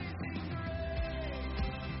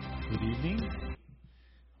Good evening.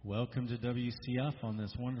 Welcome to WCF on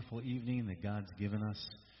this wonderful evening that God's given us.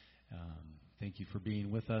 Thank you for being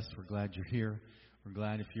with us. We're glad you're here. We're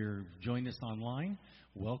glad if you're joined us online,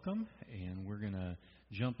 welcome. And we're going to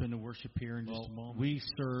jump into worship here in just a moment. We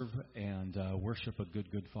serve and worship a good,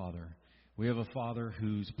 good Father. We have a Father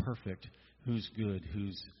who's perfect, who's good,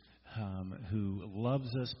 who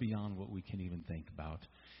loves us beyond what we can even think about.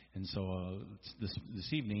 And so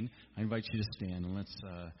this evening, I invite you to stand and let's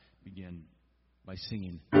begin by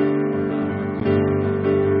singing.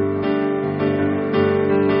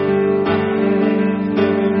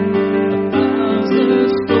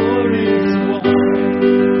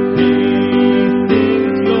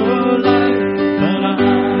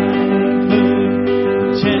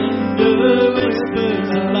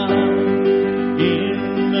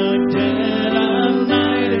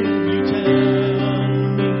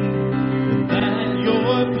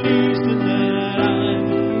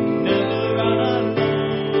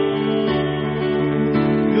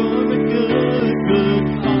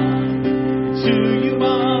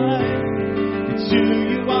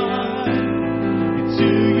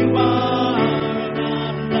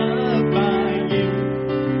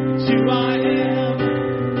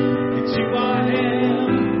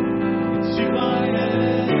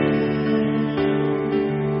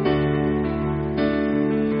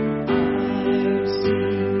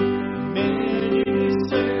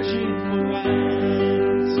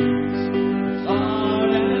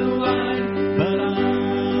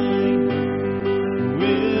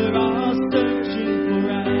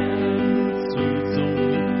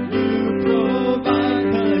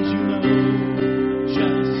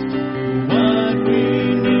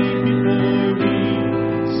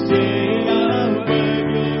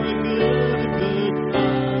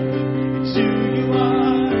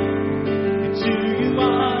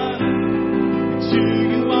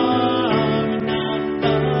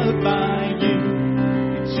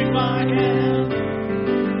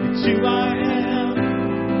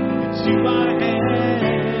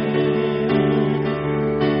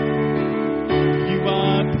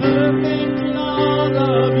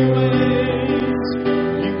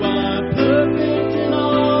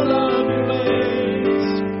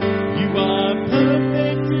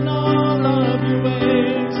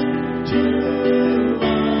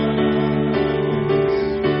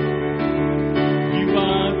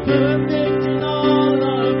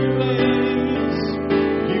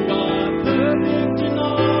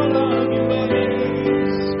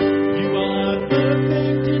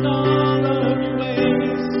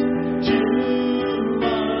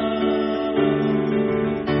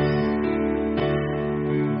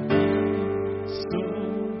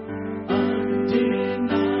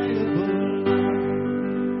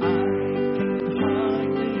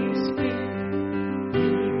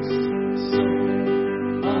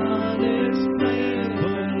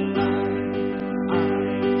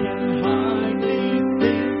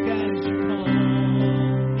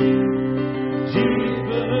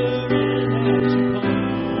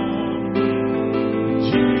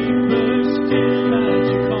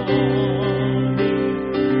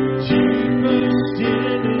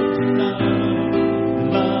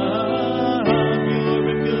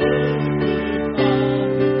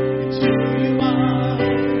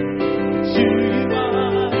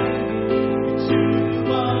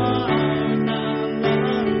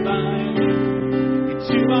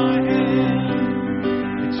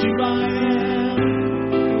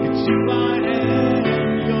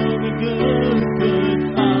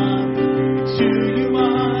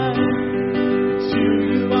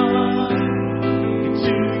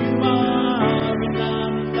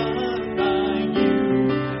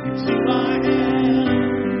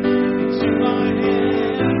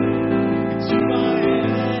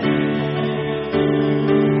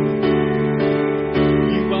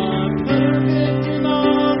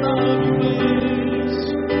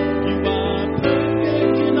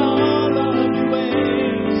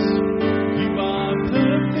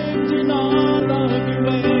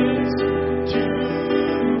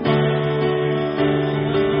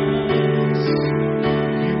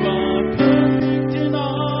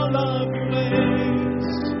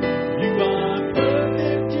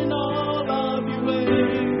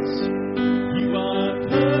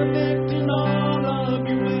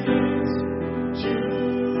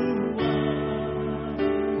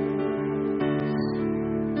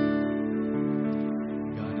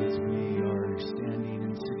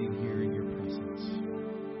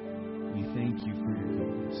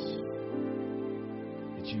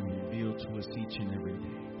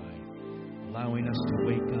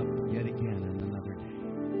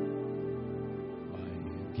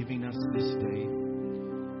 giving us this day,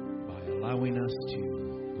 by allowing us to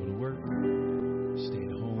go to work, stay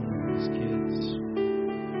at home as kids,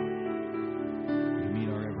 you meet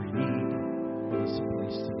our every need, give us a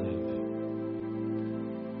place to live.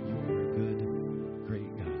 You are a good,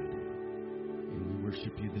 great God, and we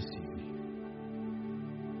worship you this evening.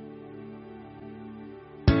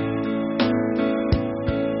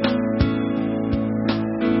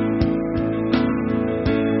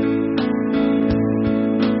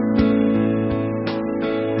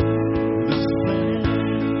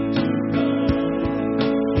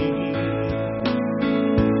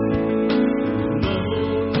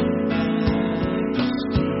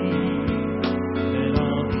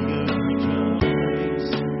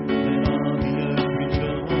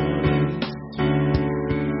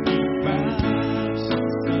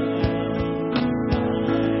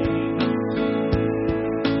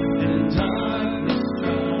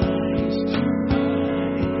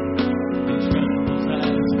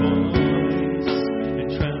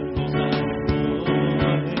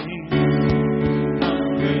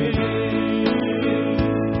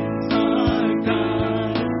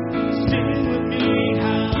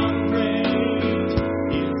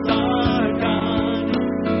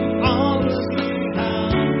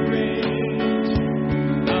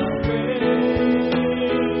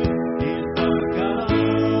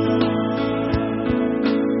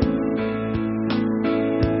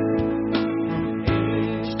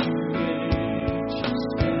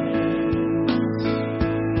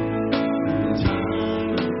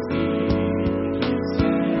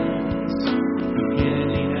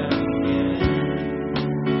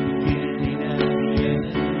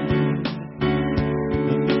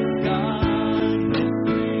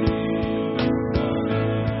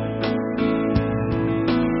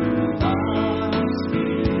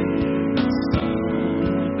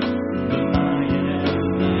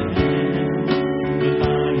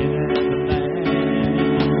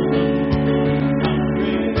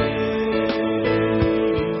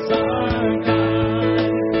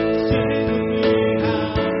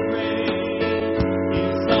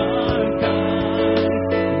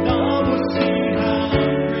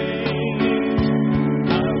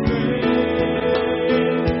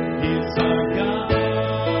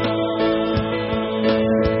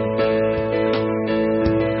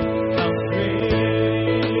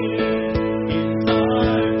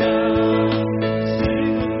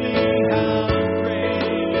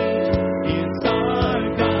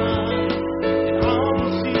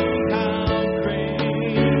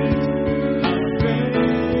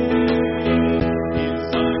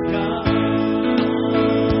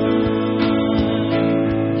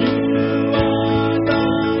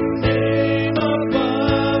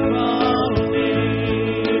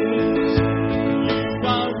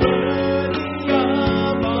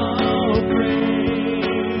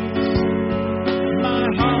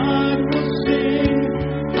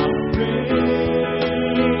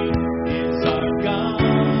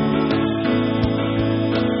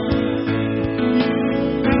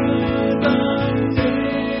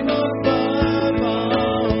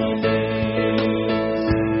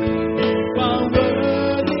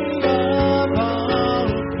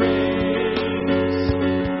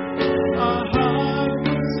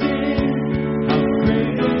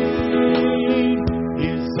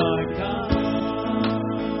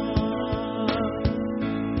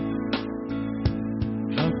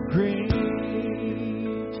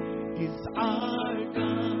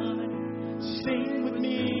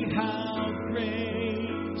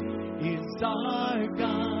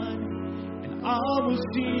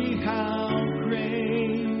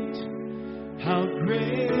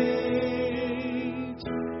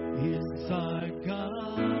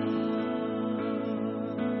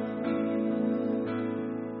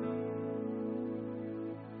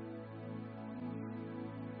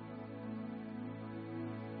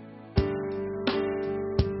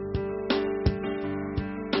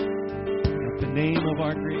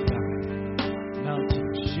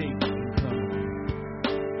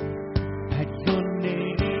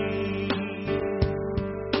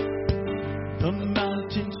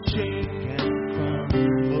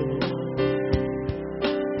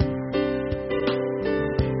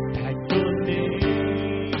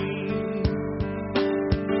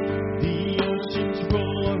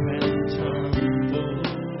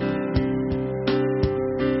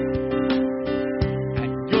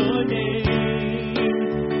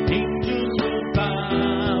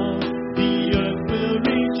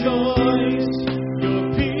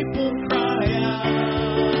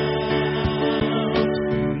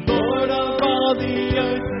 all the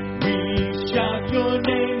earth, we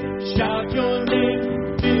shout your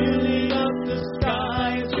name,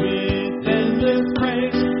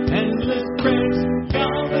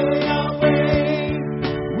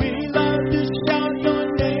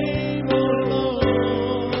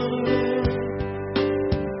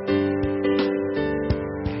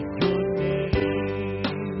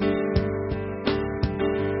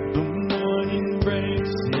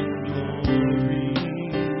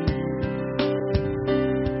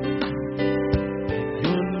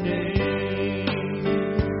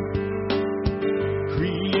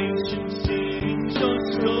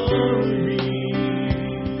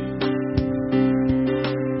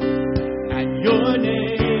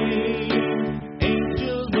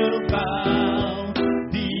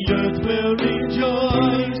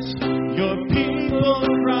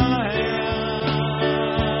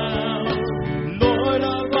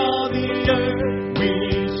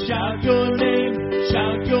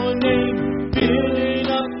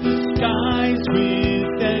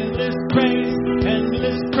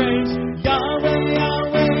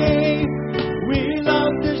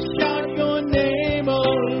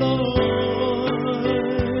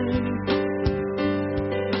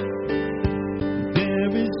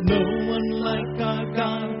 no one like our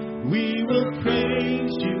God. We will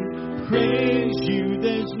praise you, praise you.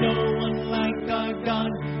 There's no one like our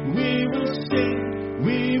God. We will sing,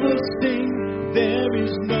 we will sing. There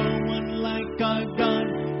is no one like our God.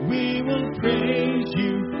 We will praise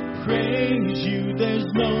you, praise you. There's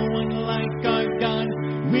no one like our God.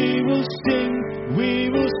 We will sing, we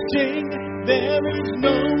will sing. There is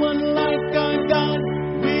no one like our God.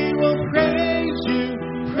 We will praise you,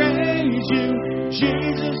 praise you.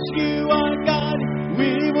 Jesus, you are God.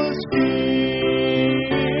 We will sing.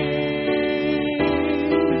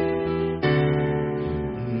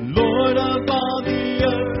 Lord of all the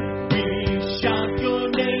earth, we shout your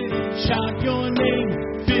name,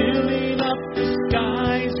 filling up the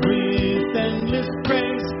skies with endless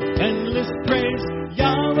praise, endless praise.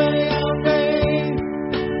 Yahweh, Yahweh,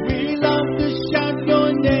 we love to shout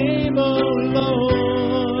your name, oh Lord.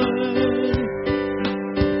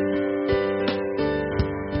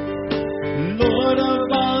 Lord of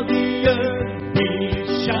all the earth, we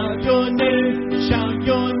shout your name,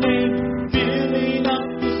 filling up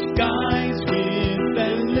the skies with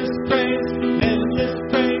endless praise, endless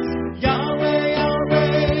praise. Yahweh,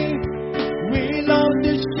 Yahweh, we love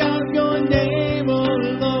to shout your name, oh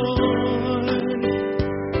Lord.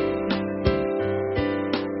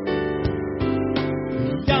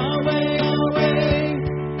 Yahweh, Yahweh,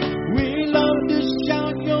 we love to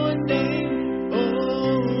shout your name, oh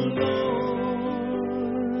Lord.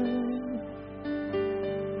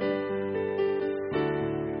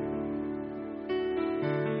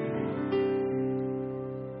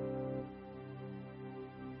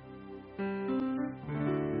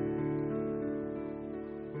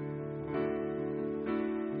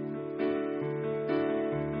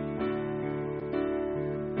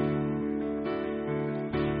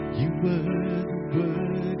 You were the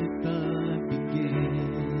Word at the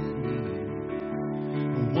beginning,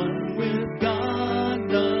 one with God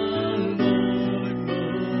the Lord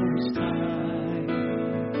Most High.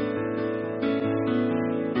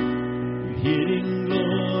 Your hidden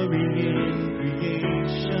glory in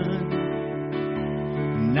creation,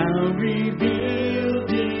 now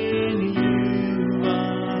revealed in you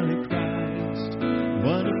are Christ.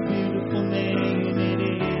 What a beautiful name it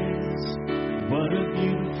is. What a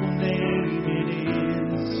beautiful name it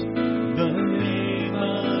is. The name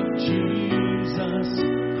of Jesus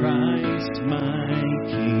Christ, my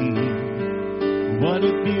King. What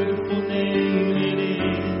a beautiful name it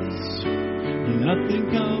is. Nothing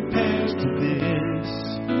compares to this.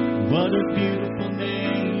 What a beautiful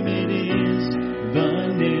name it is. The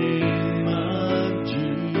name of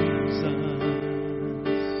Jesus.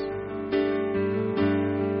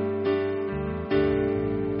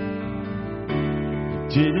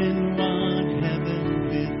 Didn't want heaven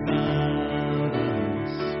without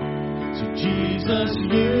us, so Jesus,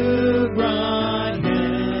 you brought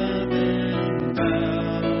heaven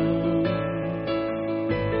down.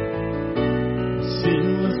 Sin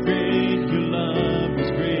was great, your love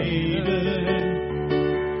was greater.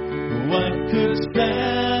 What could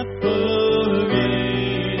separate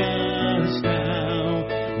us now?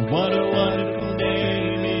 What a wonderful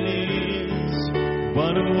name it is.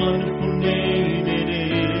 What a wonderful name it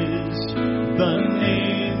is. The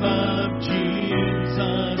name of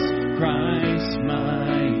Jesus Christ,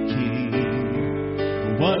 my King.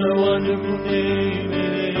 What a wonderful name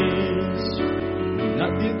it is.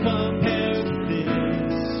 Nothing compares to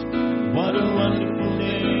this. What a wonderful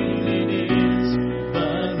name it is.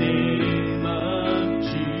 The name of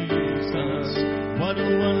Jesus. What a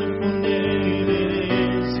wonderful name it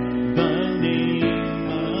is. The name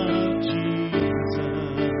of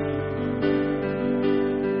Jesus.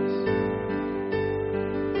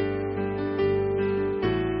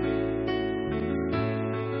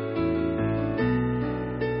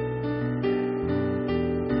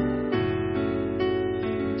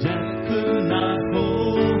 Death could not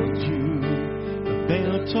hold you. The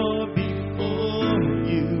veil tore before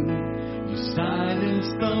you. You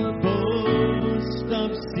silenced the boast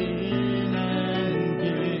of sin and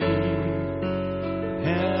grave.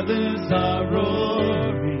 Heavens are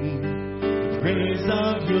roaring, the praise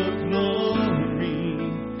of your glory.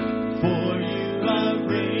 For you are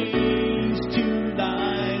raised to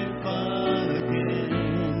life again.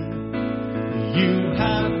 You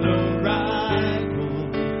have no rival,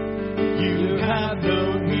 you have no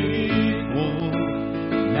equal.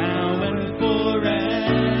 Now and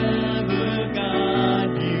forever, God,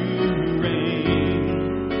 you reign.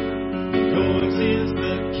 Yours is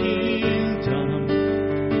the kingdom,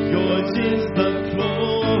 yours is the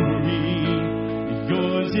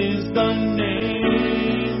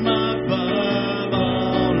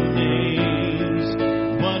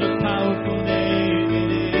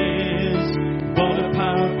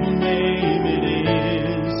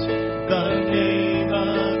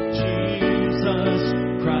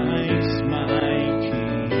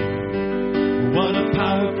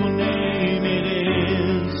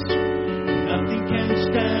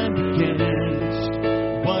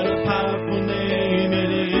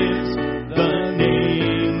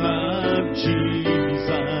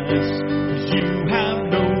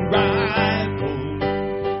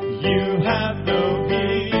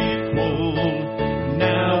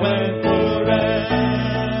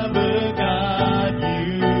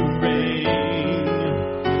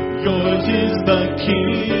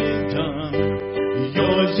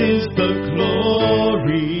is the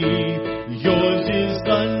glory. Yours is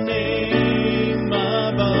the name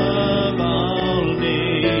above all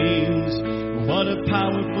names. What a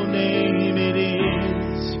powerful name it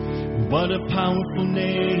is. What a powerful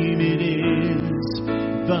name it is.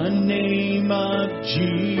 The name of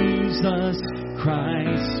Jesus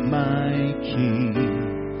Christ, my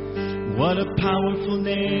King. What a powerful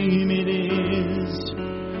name it is.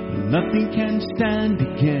 Nothing can stand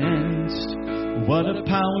against. What a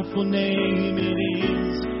powerful name it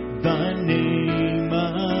is. The name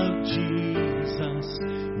of Jesus.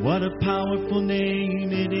 What a powerful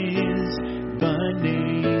name it is. The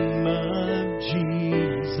name of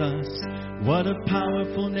Jesus. What a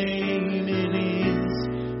powerful name it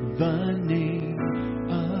is. The name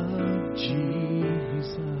of Jesus.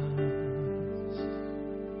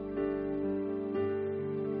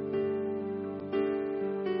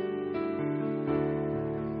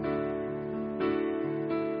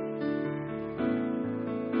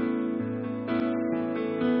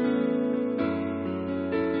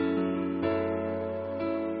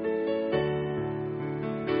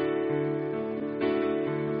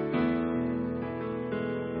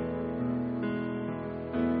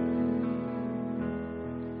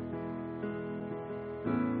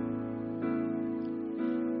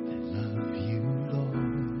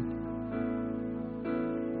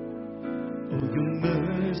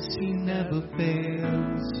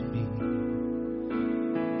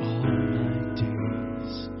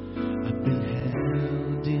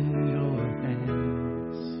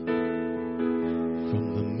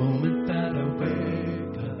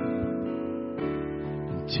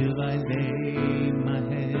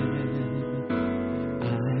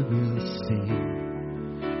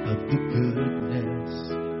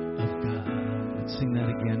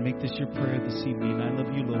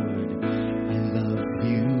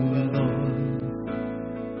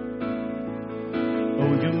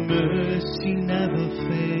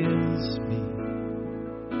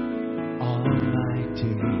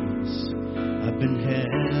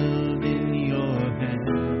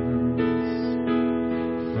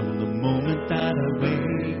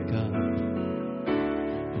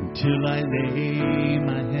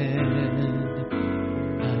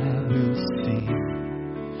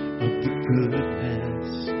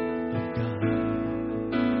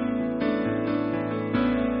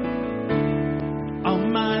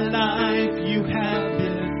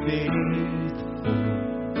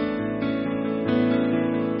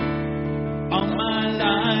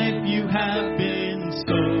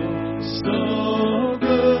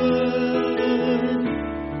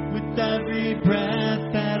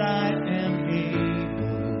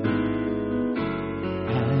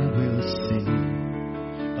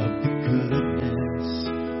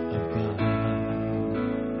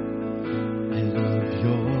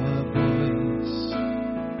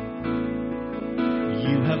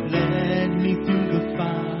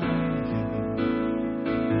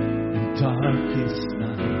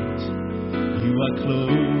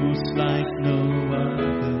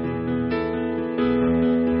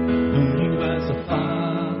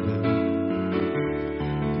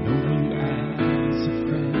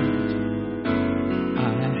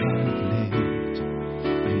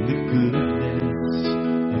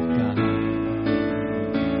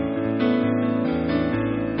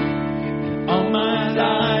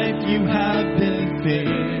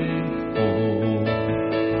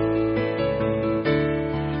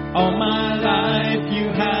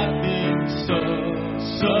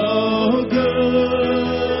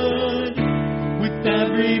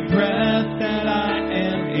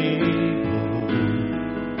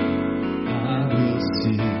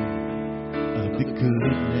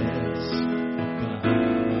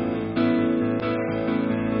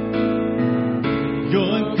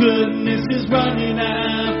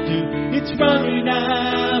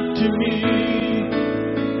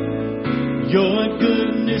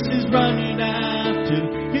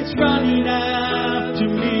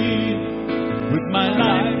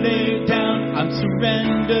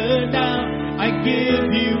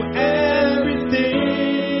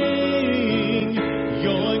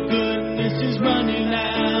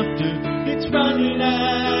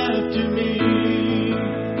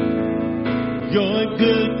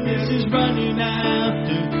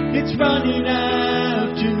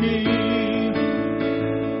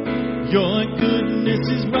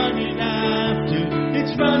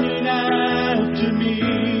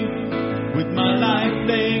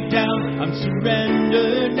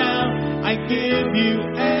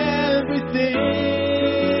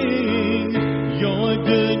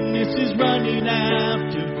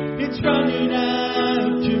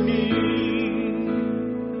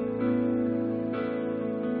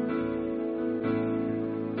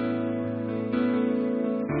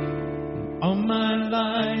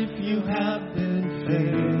 life you have been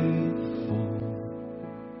faithful.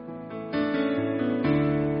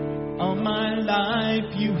 All my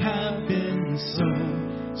life you have been so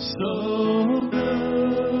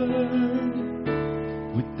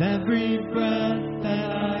good. With every breath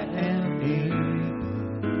that I am able,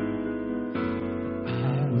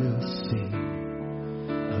 I will sing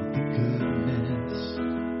of the goodness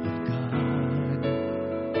of God.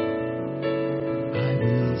 I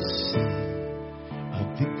will sing of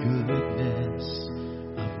the goodness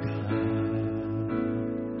of God.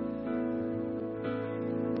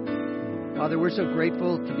 Father, we're so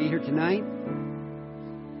grateful to be here tonight.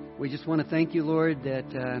 We just want to thank you, Lord, that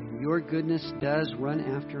your goodness does run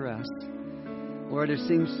after us. Lord, there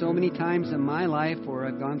seems so many times in my life where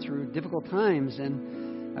I've gone through difficult times,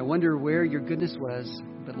 and I wonder where your goodness was.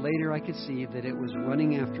 But later I could see that it was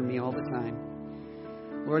running after me all the time.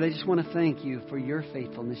 Lord, I just want to thank you for your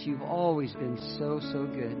faithfulness. You've always been so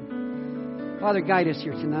good. Father, guide us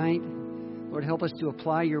here tonight. Lord, help us to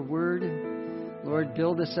apply your word. Lord,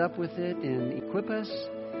 build us up with it and equip us.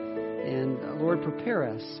 And Lord, prepare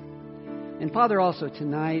us. And Father, also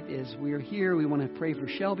tonight, as we are here, we want to pray for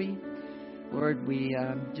Shelby. Lord, we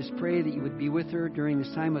just pray that you would be with her during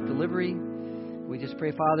this time of delivery. We just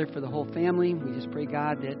pray, Father, for the whole family. We just pray,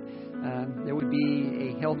 God, that there would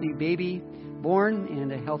be a healthy baby born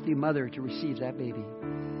and a healthy mother to receive that baby.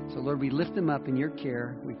 So, Lord, we lift them up in your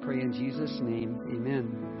care. We pray in Jesus' name.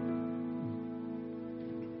 Amen.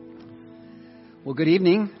 Well, good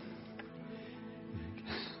evening.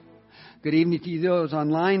 Good evening to you those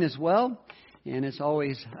online as well. And it's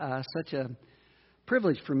always such a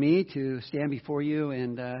privilege for me to stand before you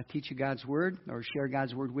and teach you God's Word or share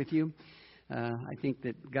God's Word with you. I think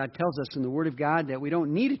that God tells us in the Word of God that we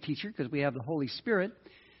don't need a teacher because we have the Holy Spirit,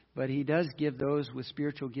 but He does give those with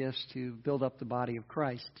spiritual gifts to build up the body of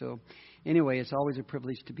Christ. So anyway, it's always a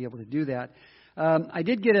privilege to be able to do that. I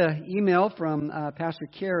did get an email from Pastor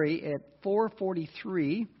Carrie at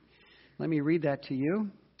 4:43. Let me read that to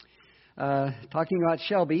you. Talking about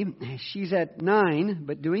Shelby. She's at 9,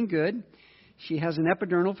 but doing good. She has an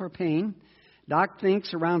epidural for pain. Doc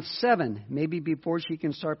thinks around 7, maybe before she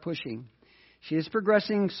can start pushing. She is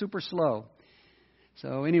progressing super slow.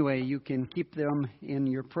 So anyway, you can keep them in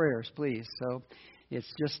your prayers, please. So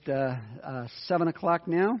it's just 7 o'clock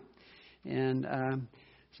now. And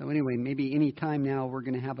so anyway, maybe any time now we're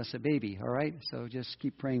going to have us a baby, all right? So just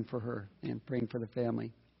keep praying for her and praying for the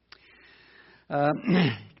family.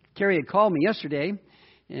 Carrie had called me yesterday,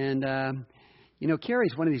 and,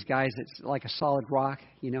 Carrie's one of these guys that's like a solid rock.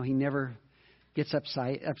 He never gets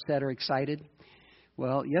upset or excited.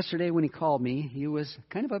 Well, yesterday when he called me, he was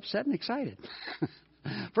kind of upset and excited.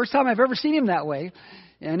 First time I've ever seen him that way.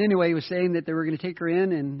 And anyway, he was saying that they were going to take her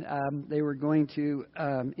in, and they were going to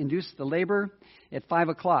induce the labor at 5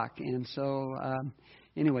 o'clock. And so,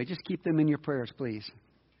 anyway, just keep them in your prayers, please.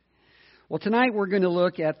 Well, tonight we're going to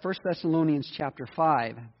look at 1 Thessalonians chapter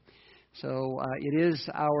 5. So it is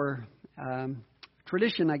our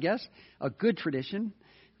tradition, I guess, a good tradition.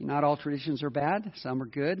 Not all traditions are bad. Some are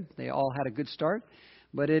good. They all had a good start.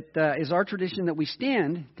 But it is our tradition that we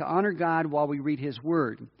stand to honor God while we read His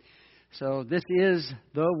Word. So this is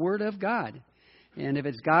the Word of God. And if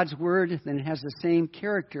it's God's Word, then it has the same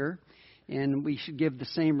character, and we should give the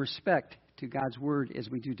same respect to God's Word as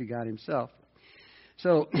we do to God Himself.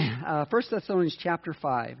 So 1 Thessalonians chapter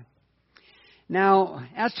 5. Now,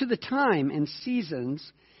 as to the time and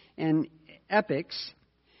seasons and epochs,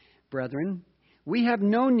 brethren, we have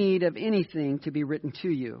no need of anything to be written to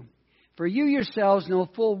you. For you yourselves know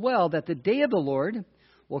full well that the day of the Lord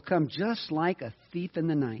will come just like a thief in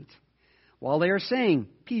the night. While they are saying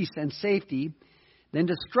peace and safety, then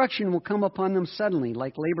destruction will come upon them suddenly,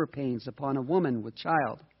 like labor pains upon a woman with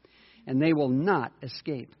child, and they will not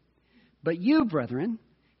escape. But you, brethren,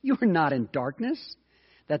 you are not in darkness,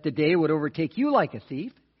 that the day would overtake you like a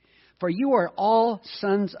thief. For you are all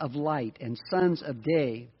sons of light and sons of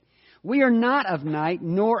day. We are not of night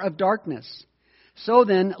nor of darkness. So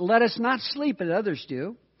then, let us not sleep as others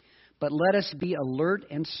do, but let us be alert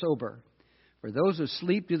and sober. For those who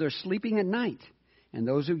sleep do their sleeping at night, and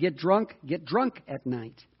those who get drunk at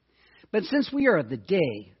night. But since we are of the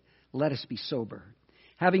day, let us be sober,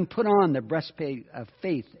 having put on the breastplate of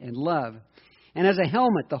faith and love, and as a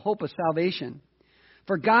helmet the hope of salvation.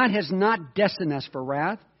 For God has not destined us for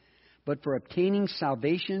wrath, but for obtaining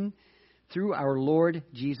salvation through our Lord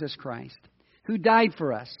Jesus Christ, who died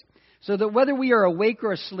for us, so that whether we are awake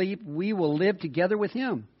or asleep, we will live together with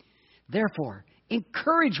Him. Therefore,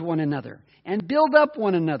 encourage one another and build up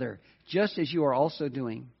one another, just as you are also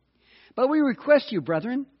doing. But we request you,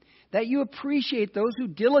 brethren, that you appreciate those who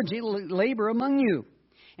diligently labor among you,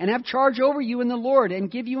 and have charge over you in the Lord and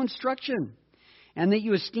give you instruction, and that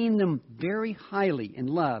you esteem them very highly in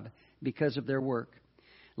love because of their work.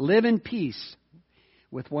 Live in peace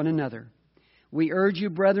with one another. We urge you,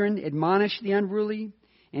 brethren, admonish the unruly,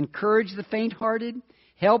 encourage the faint-hearted,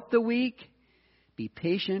 help the weak, be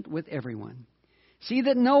patient with everyone. See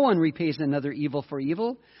that no one repays another evil for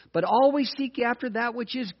evil, but always seek after that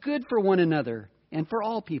which is good for one another and for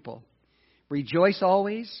all people. Rejoice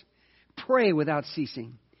always, pray without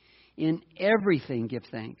ceasing. In everything give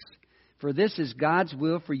thanks, for this is God's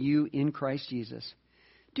will for you in Christ Jesus.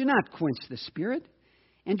 Do not quench the Spirit,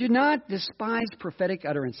 and do not despise prophetic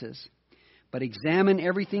utterances, but examine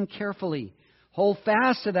everything carefully. Hold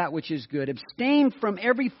fast to that which is good. Abstain from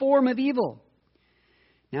every form of evil.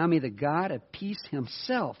 Now may the God of peace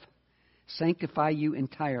himself sanctify you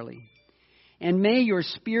entirely. And may your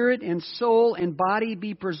spirit and soul and body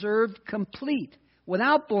be preserved complete,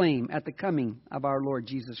 without blame, at the coming of our Lord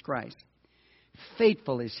Jesus Christ.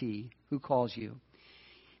 Faithful is he who calls you,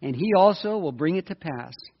 and he also will bring it to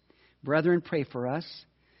pass. Brethren, pray for us.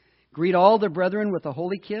 Greet all the brethren with a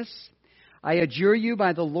holy kiss. I adjure you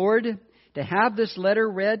by the Lord to have this letter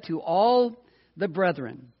read to all the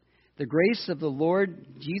brethren. The grace of the Lord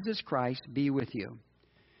Jesus Christ be with you.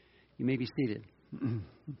 You may be seated.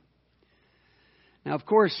 Now, of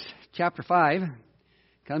course, chapter 5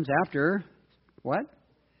 comes after what?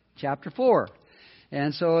 Chapter 4.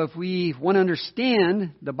 And so if we want to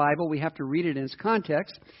understand the Bible, we have to read it in its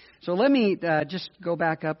context. So let me just go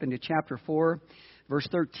back up into chapter 4, verse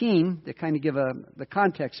 13, to kind of give the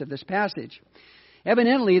context of this passage.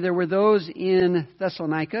 Evidently, there were those in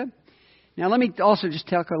Thessalonica. Now, let me also just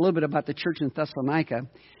talk a little bit about the church in Thessalonica.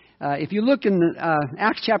 If you look in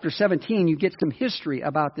Acts chapter 17, you get some history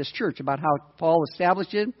about this church, about how Paul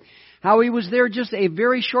established it, how he was there just a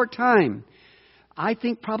very short time. I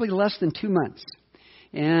think probably less than 2 months.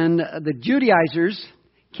 And the Judaizers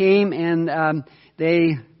came and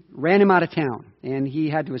they ran him out of town. And he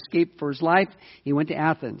had to escape for his life. He went to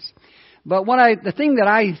Athens. But the thing that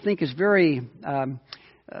I think is very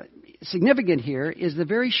significant here is the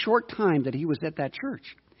very short time that he was at that church.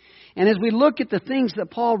 And as we look at the things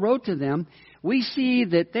that Paul wrote to them, we see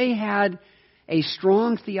that they had a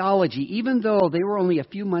strong theology, even though they were only a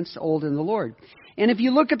few months old in the Lord. And if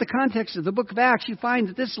you look at the context of the book of Acts, you find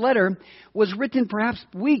that this letter was written perhaps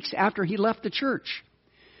weeks after he left the church.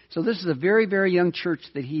 So this is a very, very young church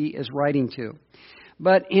that he is writing to.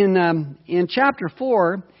 But in chapter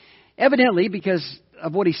 4, evidently, because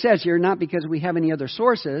of what he says here, not because we have any other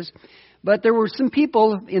sources, but there were some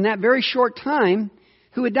people in that very short time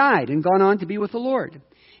who had died and gone on to be with the Lord.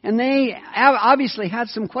 And they obviously had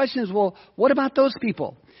some questions. Well, what about those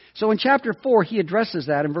people? So in chapter 4, he addresses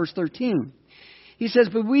that in verse 13. He says,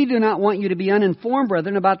 but we do not want you to be uninformed,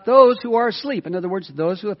 brethren, about those who are asleep. In other words,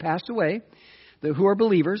 those who have passed away, who are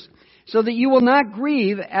believers, so that you will not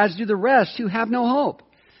grieve as do the rest who have no hope.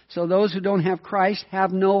 So those who don't have Christ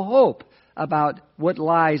have no hope about what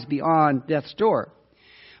lies beyond death's door.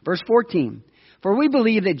 Verse 14, for we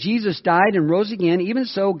believe that Jesus died and rose again, even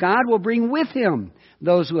so God will bring with him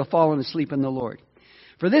those who have fallen asleep in the Lord.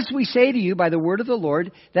 For this we say to you by the word of the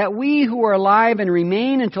Lord, that we who are alive and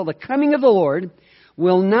remain until the coming of the Lord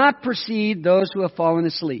will not precede those who have fallen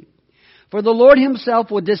asleep. For the Lord himself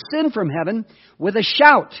will descend from heaven with a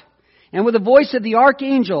shout, and with the voice of the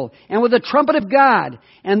archangel, and with the trumpet of God,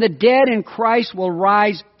 and the dead in Christ will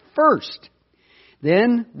rise first.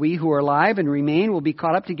 Then we who are alive and remain will be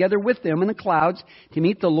caught up together with them in the clouds to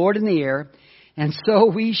meet the Lord in the air, and so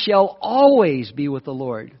we shall always be with the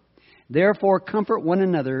Lord. Therefore comfort one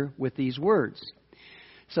another with these words.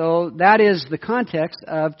 So that is the context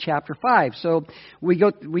of chapter 5. So we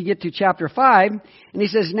get to chapter 5, and he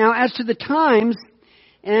says, now as to the times,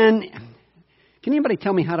 and can anybody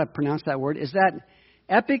tell me how to pronounce that word? Is that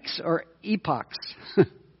epics or epochs?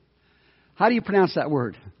 How do you pronounce that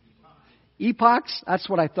word? Epochs? That's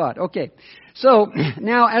what I thought. Okay. So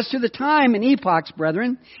now as to the time and epochs,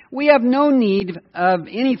 brethren, we have no need of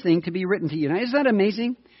anything to be written to you. Now, isn't that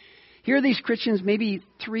amazing? Here are these Christians, maybe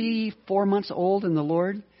 3-4 months old in the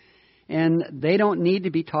Lord, and they don't need to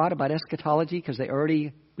be taught about eschatology because they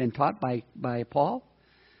already been taught by Paul.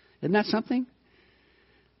 Isn't that something?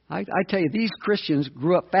 I tell you, these Christians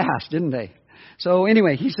grew up fast, didn't they? So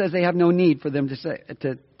anyway, he says they have no need for them to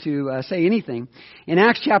say anything. In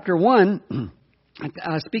Acts chapter 1,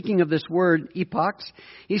 speaking of this word epochs,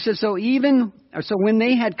 he says, so when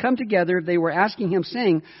they had come together, they were asking him,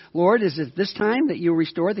 saying, Lord, is it this time that you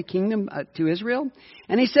restore the kingdom to Israel?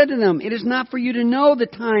 And he said to them, it is not for you to know the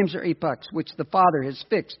times or epochs which the Father has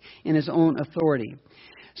fixed in his own authority.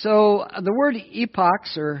 So the word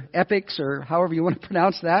epochs or epics or however you want to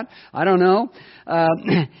pronounce that, I don't know.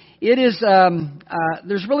 It is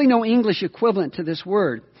there's really no English equivalent to this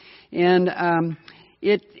word, and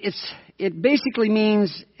it basically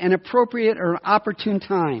means an appropriate or opportune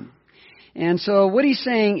time. And so what he's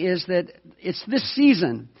saying is that it's this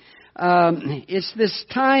season. It's this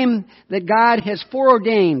time that God has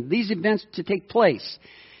foreordained these events to take place.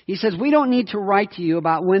 He says we don't need to write to you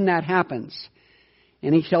about when that happens.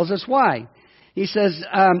 And he tells us why. He says,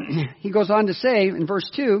 he goes on to say in verse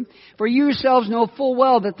 2, "For you yourselves know full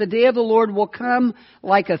well that the day of the Lord will come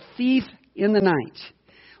like a thief in the night.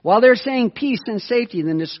 While they're saying peace and safety,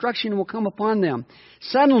 then destruction will come upon them.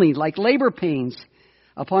 Suddenly, like labor pains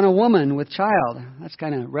upon a woman with child." That's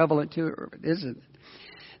kind of relevant to it, isn't it?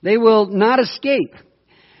 "They will not escape."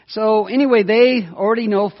 So anyway, they already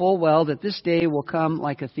know full well that this day will come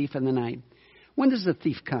like a thief in the night. When does the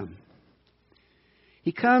thief come?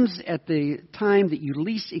 He comes at the time that you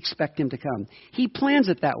least expect him to come. He plans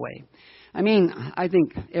it that way. I mean, I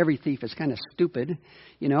think every thief is kind of stupid,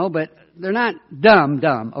 but they're not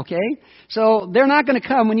dumb, okay? So they're not going to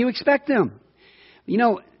come when you expect them.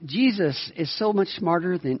 Jesus is so much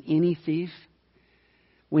smarter than any thief.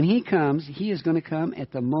 When he comes, he is going to come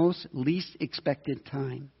at the most least expected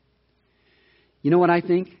time. You know what I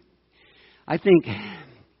think? I think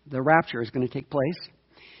the rapture is going to take place.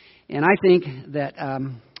 And I think that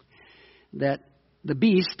that the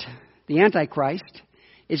beast, the Antichrist,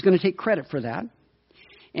 is going to take credit for that.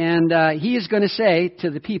 And he is going to say to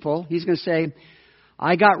the people, he's going to say,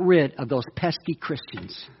 "I got rid of those pesky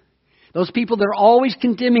Christians. Those people that are always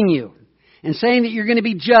condemning you and saying that you're going to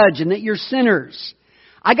be judged and that you're sinners.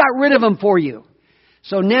 I got rid of them for you.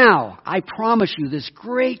 So now, I promise you, this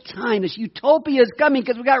great time, this utopia is coming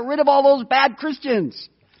because we got rid of all those bad Christians."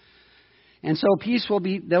 And so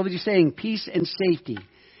they'll be saying peace and safety.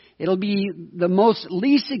 It'll be the most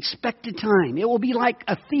least expected time. It will be like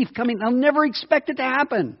a thief coming. They'll never expect it to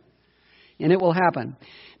happen. And it will happen.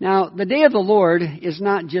 Now, the day of the Lord is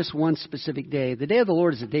not just one specific day. The day of the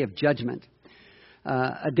Lord is a day of judgment,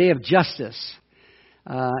 a day of justice.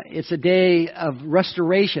 It's a day of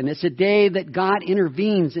restoration. It's a day that God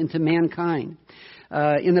intervenes into mankind.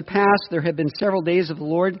 In the past, there have been several days of the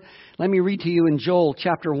Lord. Let me read to you in Joel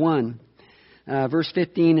chapter 1. Verse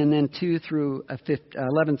 15 and then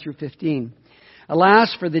 11 through 15.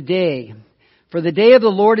 "Alas, for the day of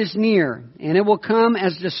the Lord is near, and it will come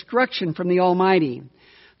as destruction from the Almighty.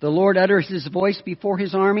 The Lord utters his voice before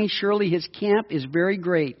his army. Surely his camp is very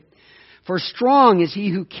great. For strong is he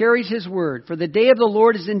who carries his word. For the day of the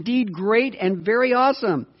Lord is indeed great and very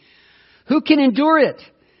awesome. Who can endure it?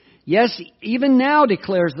 Yes, even now,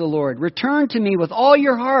 declares the Lord, return to me with all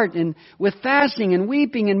your heart and with fasting and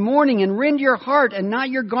weeping and mourning, and rend your heart and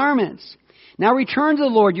not your garments. Now return to the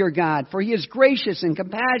Lord your God, for he is gracious and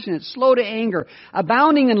compassionate, slow to anger,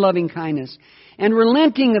 abounding in loving kindness, and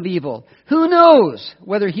relenting of evil. Who knows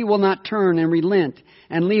whether he will not turn and relent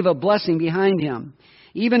and leave a blessing behind him,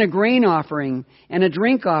 even a grain offering and a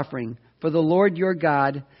drink offering for the Lord your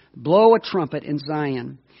God. Blow a trumpet in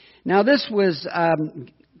Zion." Now this was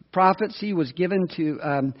prophecy was given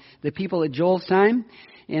to the people at Joel's time,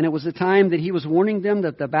 and it was the time that he was warning them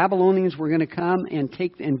that the Babylonians were going to come and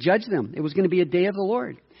take and judge them. It was going to be a day of the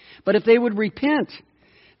Lord. But if they would repent,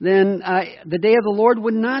 then the day of the Lord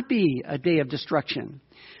would not be a day of destruction.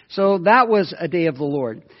 So that was a day of the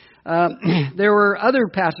Lord. There were other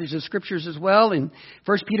passages of scriptures as well. In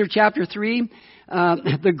 1 Peter chapter 3,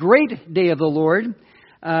 the great day of the Lord,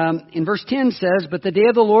 in verse 10 says, "But the day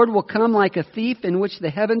of the Lord will come like a thief, in which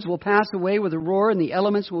the heavens will pass away with a roar, and the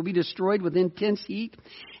elements will be destroyed with intense heat,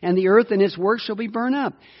 and the earth and its works shall be burned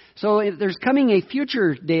up." So there's coming a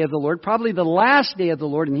future day of the Lord, probably the last day of the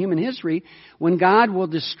Lord in human history, when God will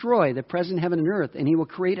destroy the present heaven and earth, and he will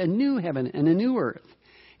create a new heaven and a new earth.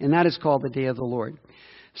 And that is called the day of the Lord.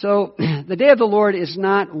 So the day of the Lord is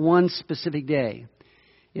not one specific day.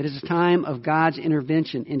 It is a time of God's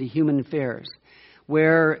intervention into human affairs,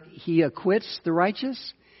 where he acquits the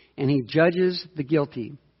righteous and he judges the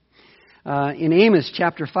guilty. In Amos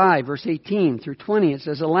chapter 5, verse 18 through 20, it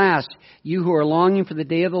says, "Alas, you who are longing for the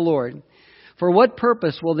day of the Lord, for what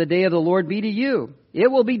purpose will the day of the Lord be to you? It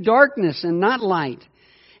will be darkness and not light,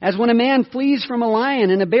 as when a man flees from a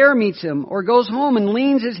lion and a bear meets him, or goes home and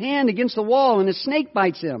leans his hand against the wall and a snake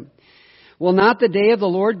bites him. Will not the day of the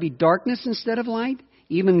Lord be darkness instead of light,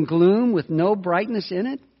 even gloom with no brightness in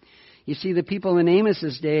it?" You see, the people in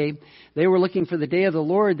Amos's day, they were looking for the day of the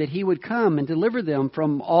Lord, that he would come and deliver them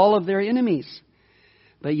from all of their enemies.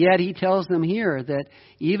 But yet he tells them here that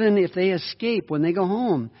even if they escape when they go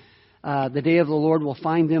home, the day of the Lord will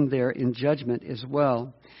find them there in judgment as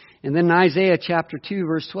well. And then in Isaiah chapter 2,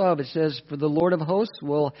 verse 12, it says, "For the Lord of hosts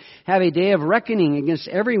will have a day of reckoning against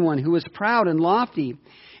everyone who is proud and lofty,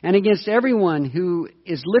 and against everyone who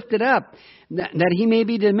is lifted up, that he may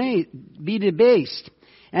be debased,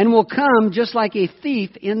 and will come just like a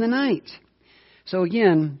thief in the night." So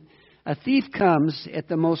again, a thief comes at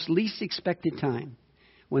the most least expected time,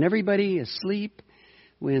 when everybody is asleep,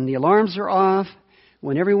 when the alarms are off,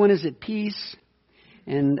 when everyone is at peace.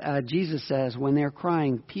 And Jesus says, when they're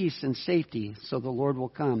crying peace and safety, so the Lord will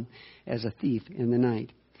come as a thief in the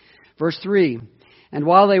night. Verse 3, "And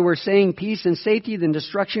while they were saying peace and safety, then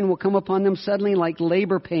destruction will come upon them suddenly like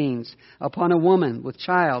labor pains upon a woman with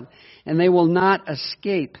child, and they will not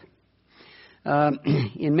escape."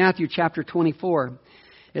 In Matthew chapter 24,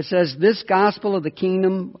 it says, "This gospel of the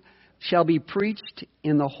kingdom shall be preached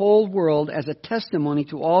in the whole world as a testimony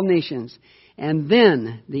to all nations, and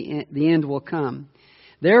then the end will come.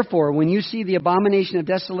 Therefore, when you see the abomination of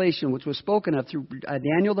desolation, which was spoken of through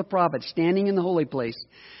Daniel the prophet, standing in the holy place,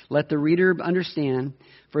 let the reader understand,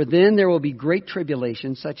 for then there will be great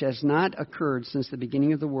tribulation, such as not occurred since the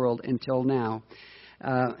beginning of the world until now,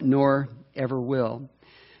 nor ever will."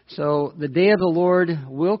 So the day of the Lord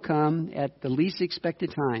will come at the least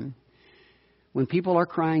expected time, when people are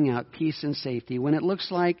crying out peace and safety, when it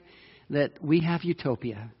looks like that we have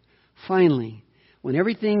utopia. Finally, when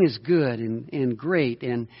everything is good and great,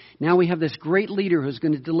 and now we have this great leader who's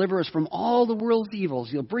going to deliver us from all the world's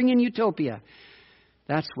evils. He'll bring in utopia.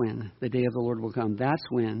 That's when the day of the Lord will come. That's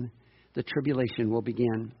when the tribulation will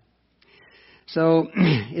begin. So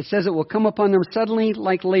it says it will come upon them suddenly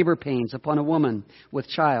like labor pains upon a woman with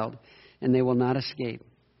child, and they will not escape.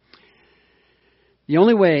 The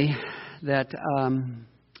only way that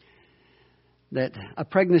a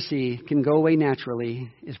pregnancy can go away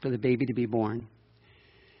naturally is for the baby to be born.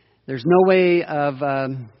 There's no way of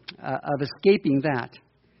escaping that.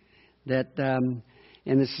 And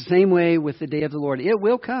it's the same way with the day of the Lord. It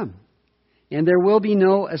will come, and there will be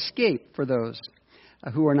no escape for those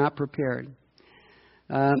who are not prepared.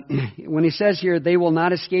 When he says here, "they will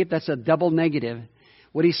not escape," that's a double negative.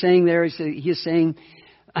 What he's saying there is he is saying,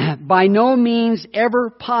 by no means ever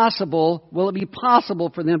possible will it be possible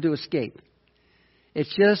for them to escape.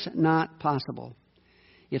 It's just not possible.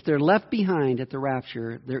 If they're left behind at the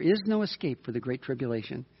rapture, there is no escape for the Great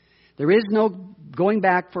Tribulation. There is no going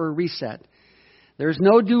back for a reset. There's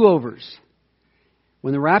no do-overs.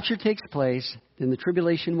 When the rapture takes place, then the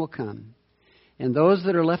tribulation will come. And those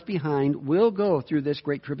that are left behind will go through this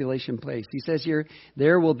Great Tribulation place. He says here,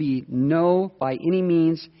 there will be no, by any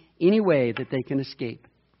means, any way that they can escape.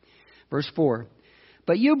 Verse 4,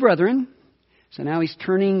 "But you, brethren," so now he's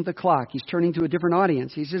turning the clock. He's turning to a different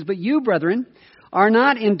audience. He says, "But you, brethren, are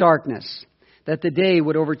not in darkness, that the day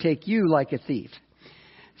would overtake you like a thief."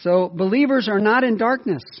 So believers are not in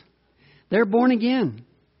darkness. They're born again.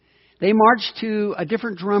 They march to a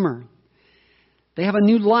different drummer. They have a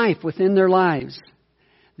new life within their lives.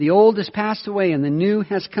 The old has passed away and the new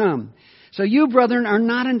has come. So you, brethren, are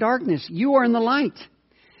not in darkness. You are in the light.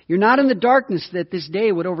 You're not in the darkness that this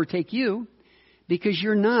day would overtake you, because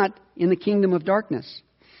you're not in the kingdom of darkness.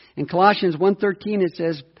 In Colossians 1:13 it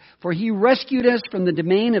says, "For he rescued us from the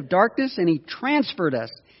domain of darkness, and he transferred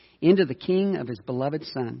us into the King of his beloved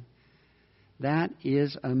Son." That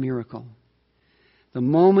is a miracle. The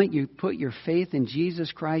moment you put your faith in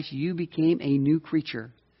Jesus Christ, you became a new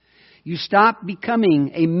creature. You stopped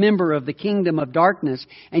becoming a member of the kingdom of darkness,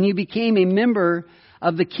 and you became a member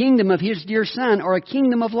of the kingdom of his dear Son, or a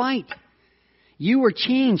kingdom of light. You were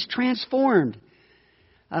changed, transformed.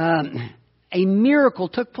 A miracle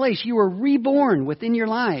took place. You were reborn within your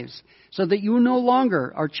lives, so that you no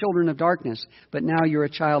longer are children of darkness, but now you're a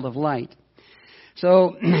child of light.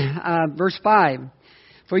 So, verse 5,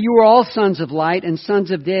 "For you are all sons of light and sons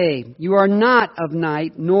of day. You are not of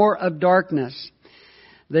night nor of darkness."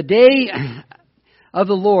 The day of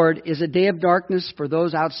the Lord is a day of darkness for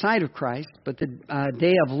those outside of Christ, but the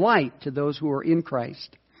day of light to those who are in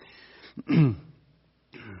Christ.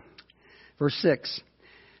 Verse 6,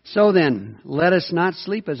 "So then, let us not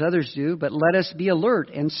sleep as others do, but let us be alert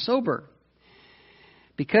and sober.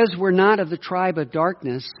 Because we're not of the tribe of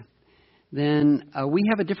darkness, then we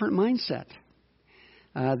have a different mindset."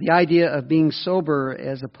 The idea of being sober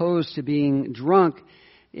as opposed to being drunk,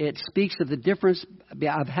 it speaks of the difference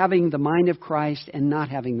of having the mind of Christ and not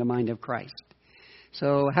having the mind of Christ.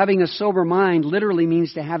 So having a sober mind literally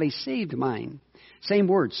means to have a saved mind. Same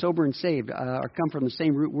word, sober and saved, come from the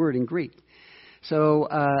same root word in Greek. So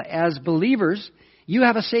as believers, you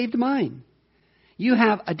have a saved mind. You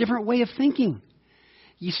have a different way of thinking.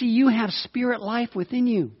 You see, you have spirit life within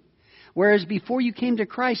you. Whereas before you came to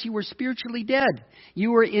Christ, you were spiritually dead.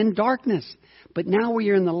 You were in darkness. But now we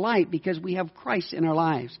are in the light because we have Christ in our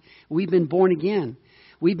lives. We've been born again.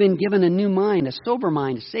 We've been given a new mind, a sober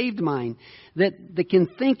mind, a saved mind that can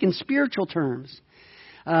think in spiritual terms.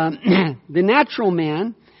 The natural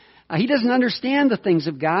man, he doesn't understand the things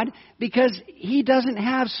of God because he doesn't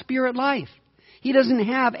have spirit life. He doesn't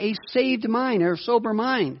have a saved mind or a sober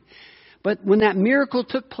mind. But when that miracle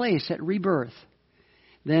took place at rebirth,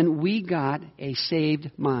 then we got a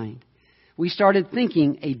saved mind. We started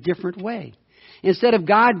thinking a different way. Instead of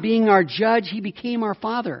God being our judge, He became our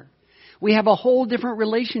Father. We have a whole different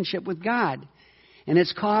relationship with God. And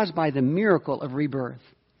it's caused by the miracle of rebirth.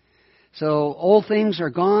 So old things are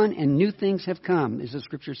gone and new things have come, as the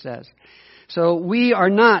Scripture says. So we are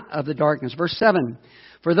not of the darkness. Verse 7,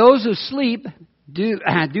 for those who sleep do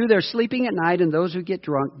their sleeping at night, and those who get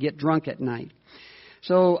drunk at night.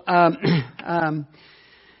 So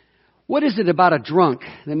what is it about a drunk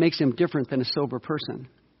that makes him different than a sober person?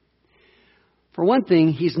 For one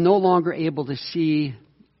thing, he's no longer able to see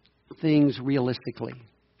things realistically.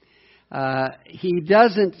 He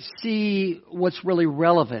doesn't see what's really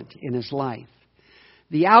relevant in his life.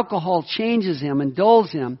 The alcohol changes him and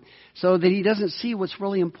dulls him so that he doesn't see what's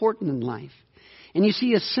really important in life. And you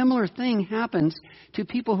see a similar thing happens to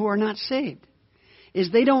people who are not saved,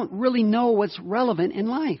 is they don't really know what's relevant in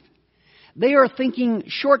life. They are thinking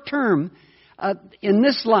short term in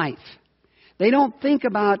this life. They don't think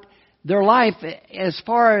about their life as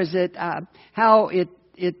far as the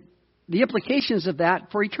implications of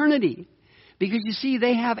that for eternity. Because you see,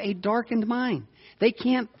 they have a darkened mind. They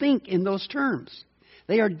can't think in those terms.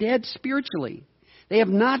 They are dead spiritually. They have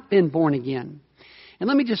not been born again. And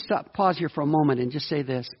let me just pause here for a moment and just say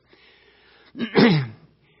this.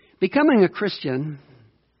 Becoming a Christian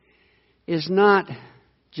is not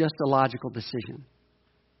just a logical decision.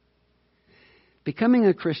 Becoming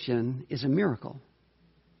a Christian is a miracle.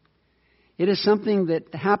 It is something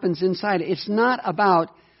that happens inside. It's not about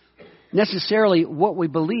necessarily what we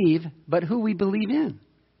believe, but who we believe in.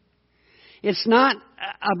 It's not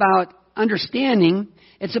about understanding.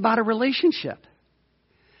 It's about a relationship.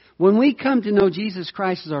 When we come to know Jesus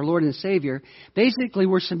Christ as our Lord and Savior, basically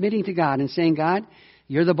we're submitting to God and saying, God,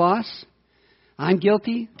 you're the boss. I'm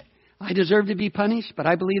guilty. I deserve to be punished, but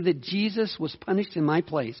I believe that Jesus was punished in my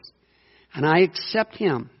place. And I accept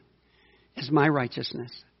Him as my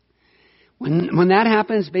righteousness. When that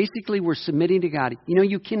happens, basically we're submitting to God. You know,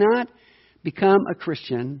 you cannot become a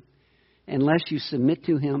Christian unless you submit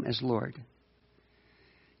to Him as Lord.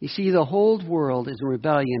 You see, the whole world is in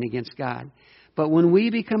rebellion against God. But when we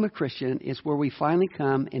become a Christian, it's where we finally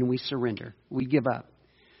come and we surrender. We give up.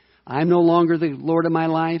 I'm no longer the Lord of my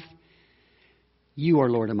life. You are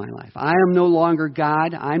Lord of my life. I am no longer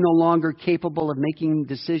God. I'm no longer capable of making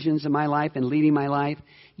decisions in my life and leading my life.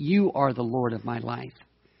 You are the Lord of my life.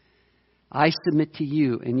 I submit to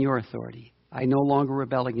you and your authority. I no longer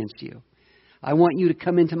rebel against you. I want you to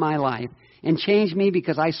come into my life and change me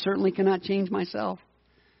because I certainly cannot change myself.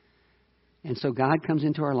 And so God comes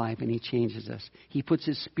into our life and He changes us. He puts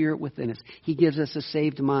His Spirit within us. He gives us a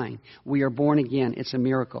saved mind. We are born again. It's a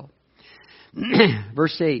miracle.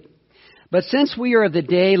 Verse 8. But since we are of the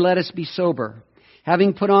day, let us be sober,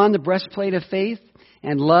 having put on the breastplate of faith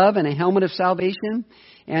and love and a helmet of salvation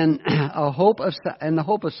and the hope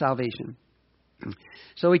of salvation.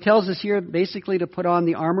 So he tells us here basically to put on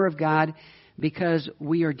the armor of God because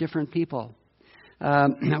we are different people.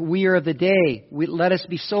 We are of the day. Let us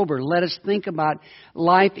be sober. Let us think about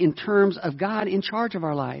life in terms of God in charge of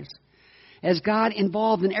our lives. As God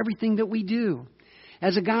involved in everything that we do.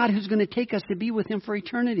 As a God who's going to take us to be with Him for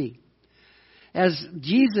eternity. As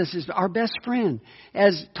Jesus is our best friend.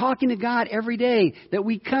 As talking to God every day. That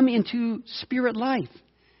we come into spirit life.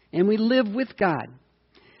 And we live with God.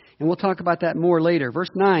 And we'll talk about that more later.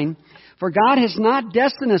 Verse 9. For God has not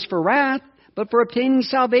destined us for wrath, but for obtaining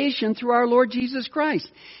salvation through our Lord Jesus Christ.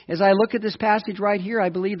 As I look at this passage right here, I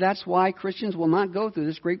believe that's why Christians will not go through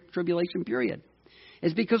this great tribulation period.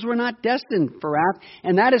 It's because we're not destined for wrath,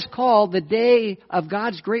 and that is called the day of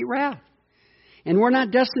God's great wrath. And we're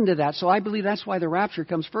not destined to that, so I believe that's why the rapture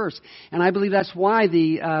comes first. And I believe that's why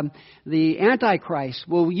the Antichrist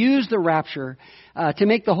will use the rapture to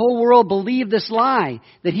make the whole world believe this lie,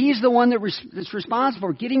 that he's the one that's responsible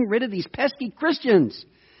for getting rid of these pesky Christians.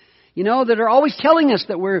 You know, that are always telling us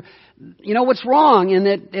that we're, you know, what's wrong and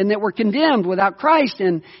that we're condemned without Christ.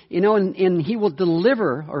 And, you know, and He will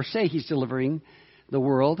deliver or say He's delivering the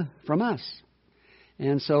world from us.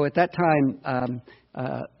 And so at that time,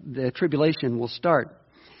 the tribulation will start.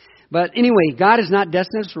 But anyway, God is not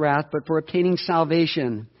destined for wrath, but for obtaining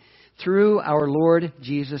salvation through our Lord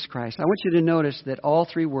Jesus Christ. I want you to notice that all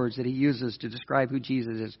three words that he uses to describe who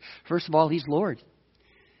Jesus is. First of all, he's Lord.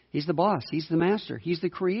 He's the boss. He's the master. He's the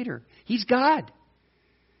creator. He's God.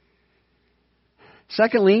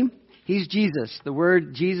 Secondly, he's Jesus. The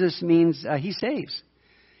word Jesus means he saves.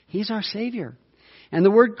 He's our Savior. And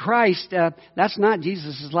the word Christ, that's not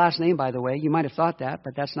Jesus' last name, by the way. You might have thought that,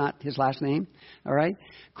 but that's not his last name. All right?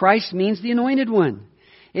 Christ means the anointed one.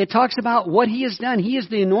 It talks about what he has done. He is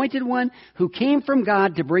the anointed one who came from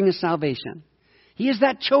God to bring us salvation. He is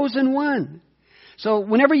that chosen one. So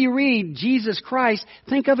whenever you read Jesus Christ,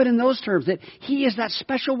 think of it in those terms, that he is that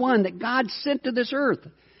special one that God sent to this earth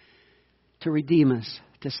to redeem us,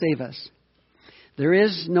 to save us. There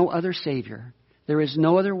is no other Savior. There is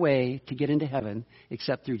no other way to get into heaven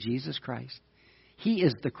except through Jesus Christ. He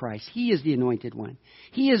is the Christ. He is the anointed one.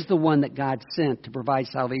 He is the one that God sent to provide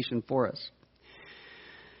salvation for us.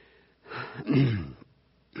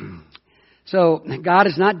 So, God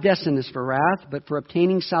has not destined us for wrath, but for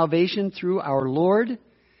obtaining salvation through our Lord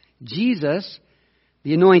Jesus,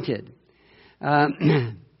 the Anointed.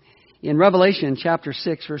 In Revelation chapter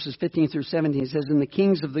 6, verses 15 through 17, it says, "And the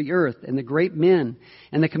kings of the earth, and the great men,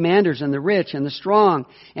 and the commanders, and the rich, and the strong,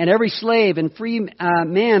 and every slave and free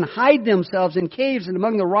man hide themselves in caves and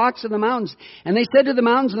among the rocks of the mountains. And they said to the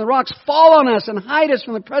mountains and the rocks, Fall on us and hide us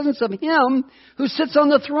from the presence of him who sits on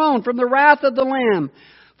the throne, from the wrath of the Lamb.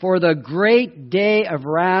 For the great day of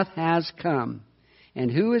wrath has come, and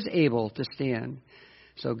who is able to stand?"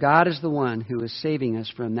 So God is the one who is saving us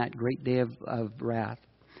from that great day of wrath.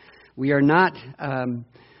 We are not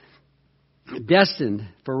destined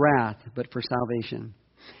for wrath, but for salvation.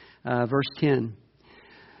 Verse 10,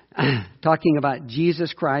 talking about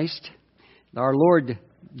Jesus Christ, our Lord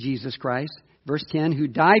Jesus Christ. Verse 10, who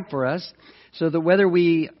died for us, so that whether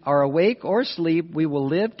we are awake or asleep, we will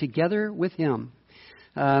live together with him.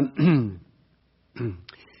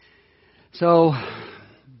 So,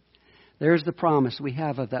 there's the promise we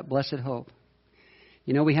have of that blessed hope.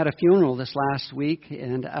 You know, we had a funeral this last week,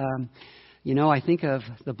 and, I think of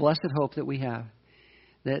the blessed hope that we have.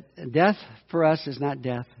 That death for us is not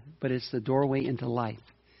death, but it's the doorway into life,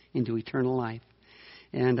 into eternal life.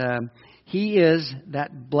 And he is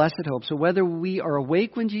that blessed hope. So whether we are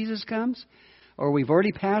awake when Jesus comes, or we've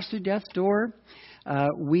already passed through death's door,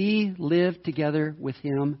 we live together with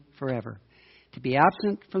him forever. To be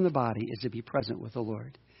absent from the body is to be present with the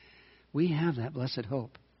Lord. We have that blessed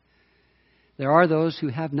hope. There are those who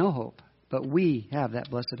have no hope, but we have that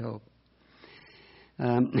blessed hope.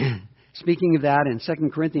 Speaking of that, in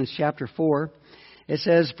 2 Corinthians chapter 4, it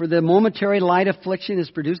says, "For the momentary light affliction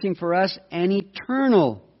is producing for us an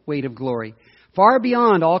eternal weight of glory, far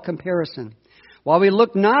beyond all comparison. While we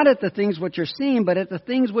look not at the things which are seen, but at the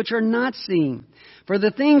things which are not seen. For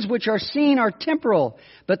the things which are seen are temporal,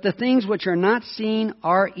 but the things which are not seen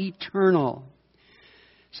are eternal."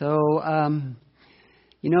 So,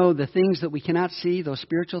 the things that we cannot see, those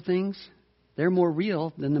spiritual things, they're more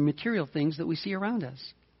real than the material things that we see around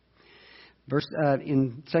us.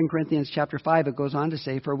 In 2 Corinthians chapter 5, it goes on to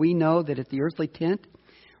say, "For we know that if the earthly tent,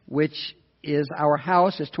 which is our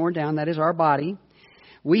house, is torn down," that is our body,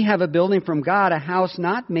 "we have a building from God, a house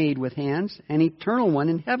not made with hands, an eternal one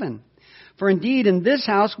in heaven. For indeed in this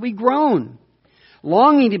house we groan,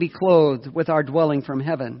 longing to be clothed with our dwelling from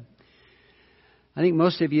heaven." I think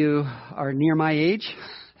most of you are near my age.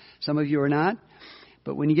 Some of you are not.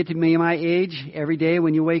 But when you get to be my age, every day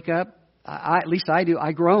when you wake up, at least I do,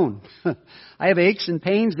 I groan. I have aches and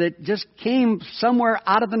pains that just came somewhere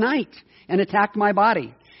out of the night and attacked my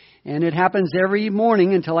body. And it happens every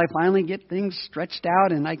morning until I finally get things stretched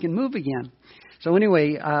out and I can move again. So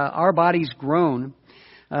anyway, our bodies groan.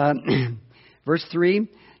 Verse 3,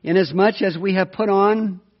 "Inasmuch as we have put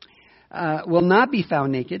on, will not be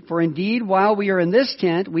found naked. For indeed, while we are in this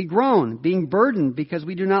tent, we groan, being burdened, because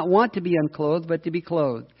we do not want to be unclothed, but to be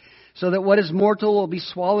clothed, so that what is mortal will be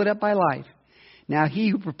swallowed up by life. Now he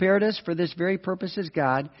who prepared us for this very purpose is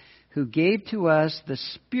God, who gave to us the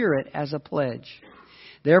Spirit as a pledge.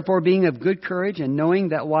 Therefore, being of good courage, and knowing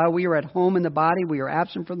that while we are at home in the body, we are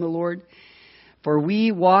absent from the Lord, for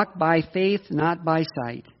we walk by faith, not by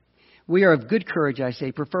sight. We are of good courage, I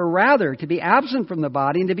say, prefer rather to be absent from the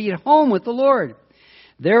body and to be at home with the Lord.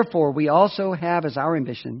 Therefore, we also have as our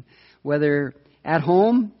ambition, whether at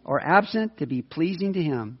home or absent, to be pleasing to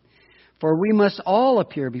him. For we must all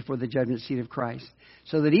appear before the judgment seat of Christ,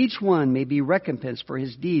 so that each one may be recompensed for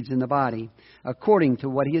his deeds in the body, according to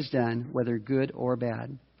what he has done, whether good or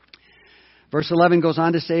bad." Verse 11 goes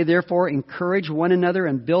on to say, "Therefore, encourage one another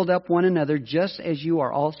and build up one another, just as you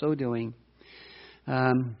are also doing."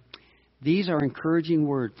 These are encouraging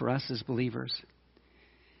words for us as believers.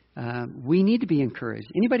 We need to be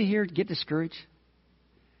encouraged. Anybody here get discouraged?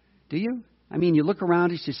 Do you? I mean, you look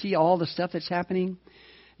around us, you see all the stuff that's happening.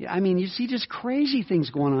 I mean, you see just crazy things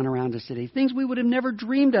going on around us today. Things we would have never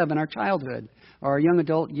dreamed of in our childhood or our young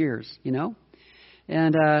adult years, you know.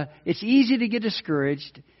 And it's easy to get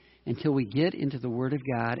discouraged until we get into the Word of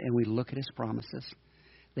God and we look at His promises.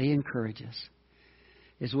 They encourage us.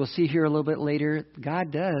 As we'll see here a little bit later,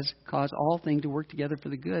 God does cause all things to work together for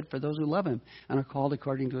the good for those who love Him and are called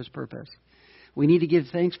according to His purpose. We need to give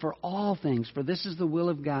thanks for all things, for this is the will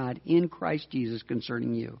of God in Christ Jesus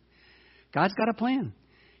concerning you. God's got a plan.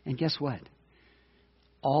 And guess what?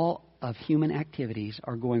 All of human activities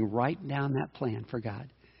are going right down that plan for God.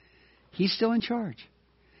 He's still in charge.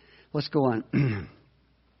 Let's go on.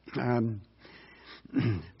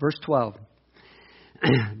 Verse 12.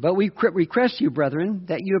 But we request you, brethren,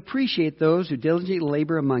 that you appreciate those who diligently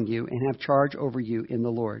labor among you and have charge over you in the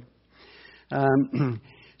Lord.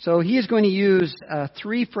 So he is going to use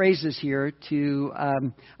three phrases here to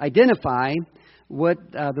identify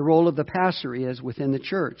what the role of the pastor is within the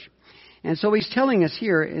church. And so he's telling us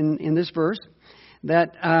here in this verse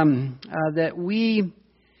that that we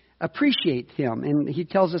appreciate him, and he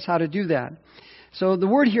tells us how to do that. So the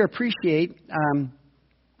word here, appreciate,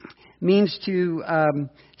 means to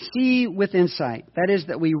see with insight. That is,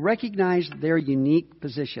 that we recognize their unique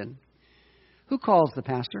position. Who calls the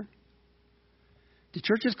pastor? Do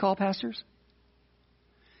churches call pastors?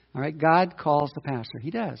 All right, God calls the pastor.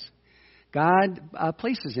 He does. God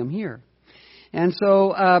places him here. And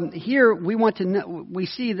so here we want to know, we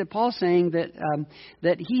see that Paul's saying that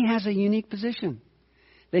that he has a unique position,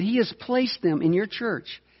 that he has placed them in your church.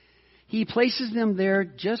 He places them there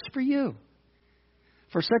just for you,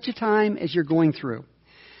 for such a time as you're going through.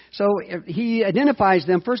 So he identifies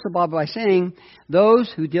them, first of all, by saying, those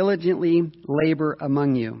who diligently labor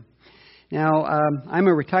among you. Now, I'm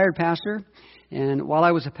a retired pastor, and while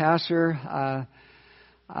I was a pastor,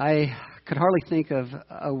 I could hardly think of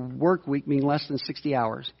a work week being less than 60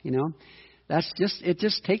 hours, you know. It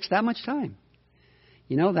just takes that much time.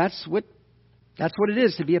 You know, that's what it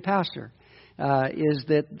is to be a pastor. Is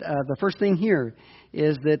that the first thing here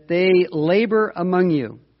is that they labor among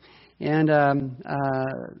you. And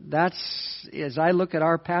that's, as I look at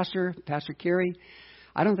our pastor, Pastor Kerry,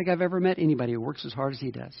 I don't think I've ever met anybody who works as hard as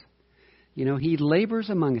he does. You know, he labors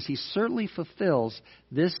among us. He certainly fulfills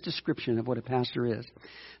this description of what a pastor is.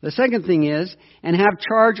 The second thing is, and have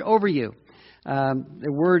charge over you. The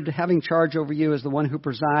word having charge over you is the one who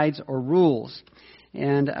presides or rules.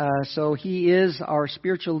 And so he is our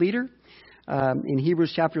spiritual leader. In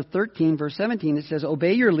Hebrews chapter 13, verse 17, it says,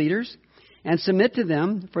 obey your leaders and submit to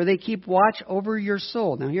them, for they keep watch over your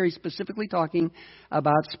soul. Now here he's specifically talking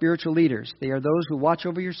about spiritual leaders. They are those who watch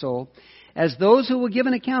over your soul, as those who will give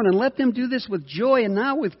an account, and let them do this with joy and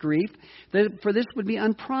not with grief, for this would be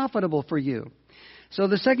unprofitable for you. So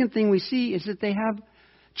the second thing we see is that they have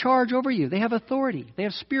charge over you. They have authority. They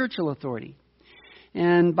have spiritual authority.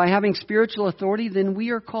 And by having spiritual authority, then we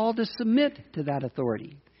are called to submit to that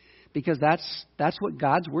authority, because that's what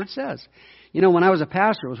God's Word says. You know, when I was a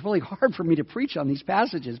pastor, it was really hard for me to preach on these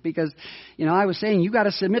passages because, you know, I was saying, you got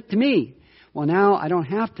to submit to me. Well, now I don't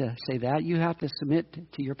have to say that. You have to submit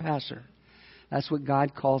to your pastor. That's what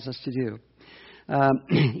God calls us to do.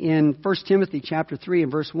 In 1 Timothy chapter 3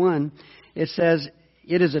 and verse 1, it says,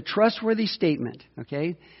 it is a trustworthy statement.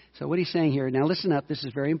 Okay? So what he's saying here, now listen up, this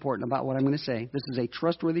is very important about what I'm going to say. This is a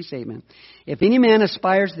trustworthy statement. If any man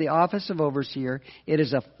aspires to the office of overseer, it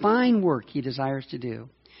is a fine work he desires to do.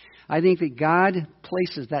 I think that God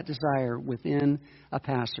places that desire within a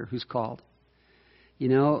pastor who's called. You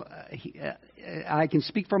know, I can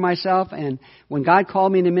speak for myself, and when God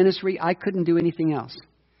called me into ministry, I couldn't do anything else.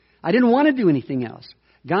 I didn't want to do anything else.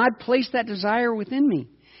 God placed that desire within me.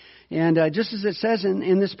 And just as it says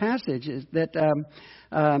in this passage, is that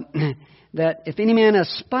that if any man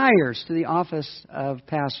aspires to the office of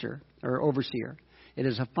pastor or overseer, it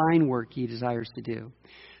is a fine work he desires to do.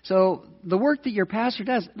 So the work that your pastor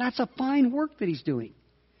does, that's a fine work that he's doing.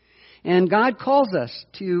 And God calls us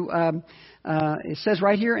to, it says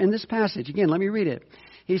right here in this passage, again, let me read it.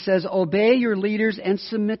 He says, obey your leaders and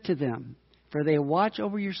submit to them, for they watch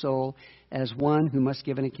over your soul as one who must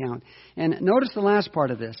give an account. And notice the last part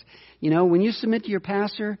of this. You know, when you submit to your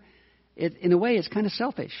pastor, in a way, it's kind of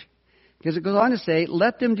selfish. Because it goes on to say,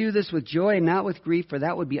 let them do this with joy and not with grief, for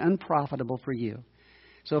that would be unprofitable for you.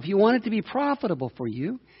 So if you want it to be profitable for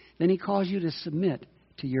you, then he calls you to submit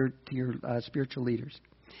to your spiritual leaders.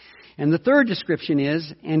 And the third description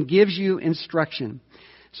is, and gives you instruction.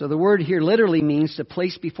 So the word here literally means to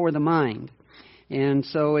place before the mind. And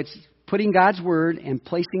so it's putting God's word and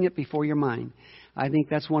placing it before your mind. I think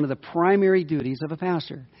that's one of the primary duties of a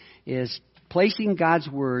pastor, is placing God's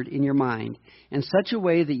Word in your mind in such a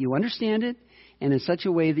way that you understand it and in such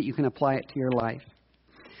a way that you can apply it to your life.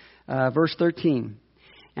 Verse 13,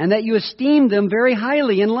 and that you esteem them very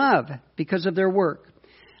highly in love because of their work.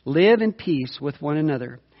 Live in peace with one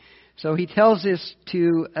another. So he tells us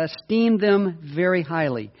to esteem them very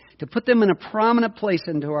highly, to put them in a prominent place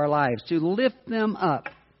into our lives, to lift them up.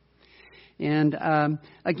 And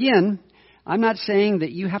again, I'm not saying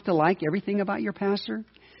that you have to like everything about your pastor.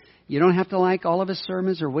 You don't have to like all of his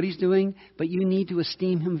sermons or what he's doing, but you need to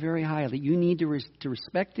esteem him very highly. You need to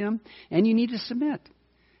respect him, and you need to submit,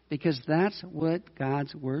 because that's what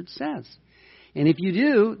God's Word says. And if you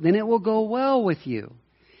do, then it will go well with you,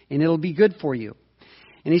 and it'll be good for you.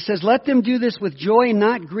 And he says, let them do this with joy and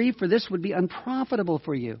not grief, for this would be unprofitable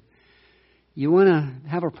for you. You want to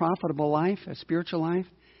have a profitable life, a spiritual life?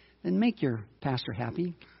 Then make your pastor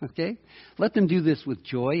happy, okay? Let them do this with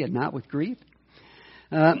joy and not with grief.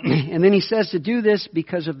 And then he says to do this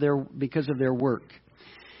because of their work.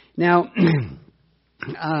 Now,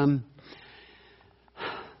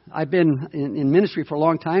 I've been in ministry for a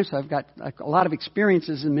long time, so I've got a lot of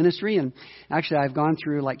experiences in ministry. And actually, I've gone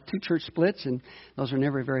through like 2 church splits, and those are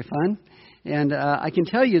never very fun. And I can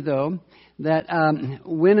tell you, though, that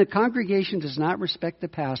when a congregation does not respect the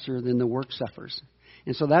pastor, then the work suffers.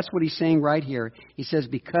 And so that's what he's saying right here. He says,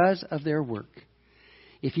 because of their work.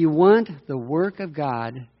 If you want the work of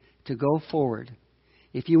God to go forward,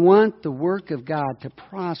 if you want the work of God to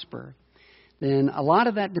prosper, then a lot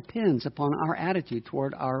of that depends upon our attitude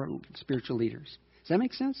toward our spiritual leaders. Does that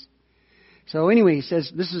make sense? So anyway, he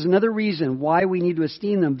says this is another reason why we need to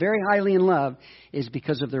esteem them very highly in love, is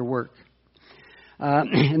because of their work.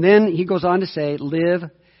 And then he goes on to say, live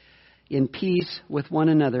in peace with one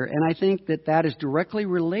another. And I think that that is directly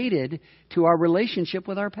related to our relationship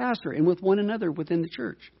with our pastor and with one another within the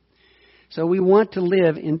church. So we want to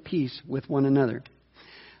live in peace with one another.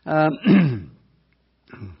 Let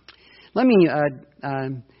me,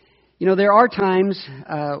 there are times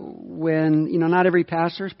when, not every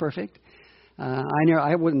pastor is perfect.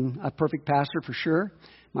 I wasn't a perfect pastor for sure.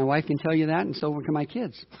 My wife can tell you that, and so can my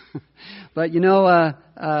kids. But,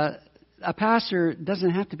 a pastor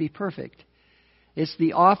doesn't have to be perfect. It's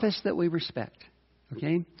the office that we respect,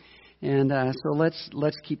 okay? And so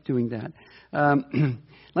let's keep doing that.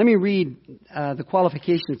 Let me read the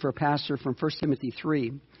qualification for a pastor from 1 Timothy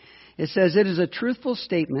 3. It says, it is a truthful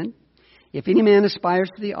statement. If any man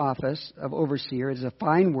aspires to the office of overseer, it is a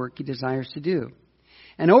fine work he desires to do.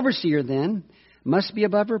 An overseer, then, must be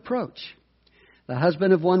above reproach, the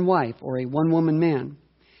husband of one wife or a one-woman man,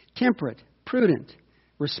 temperate, prudent,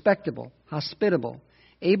 respectable, hospitable,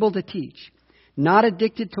 able to teach, not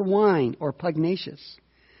addicted to wine or pugnacious,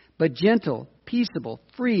 but gentle, peaceable,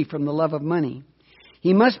 free from the love of money.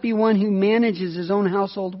 He must be one who manages his own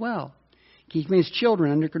household well, keeping his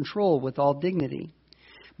children under control with all dignity.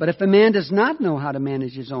 But if a man does not know how to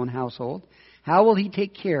manage his own household, how will he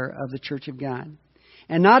take care of the church of God?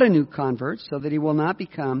 And not a new convert, so that he will not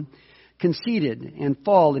become conceited and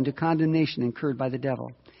fall into condemnation incurred by the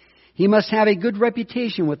devil. He must have a good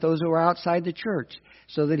reputation with those who are outside the church,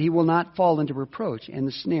 so that he will not fall into reproach and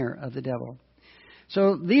the snare of the devil.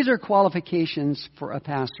 So these are qualifications for a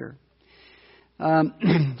pastor.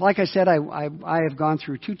 Like I said, I have gone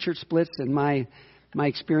through 2 church splits in my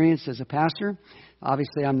experience as a pastor.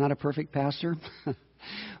 Obviously, I'm not a perfect pastor.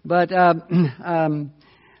 But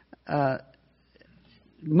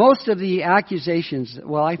most of the accusations,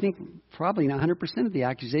 well, I think probably 100% of the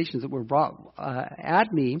accusations that were brought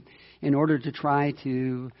at me in order to try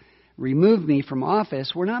to remove me from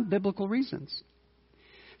office were not biblical reasons.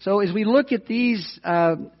 So as we look at these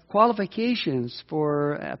qualifications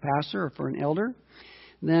for a pastor or for an elder,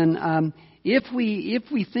 then if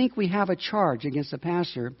we think we have a charge against a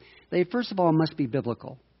pastor, they first of all must be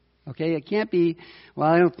biblical. Okay, it can't be, well,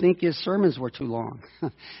 I don't think his sermons were too long,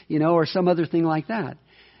 or some other thing like that.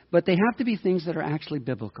 But they have to be things that are actually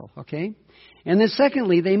biblical, okay? And then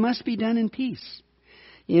secondly, they must be done in peace.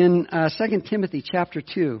 In 2 Timothy chapter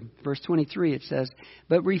 2, verse 23, it says,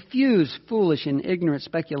 but refuse foolish and ignorant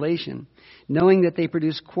speculation, knowing that they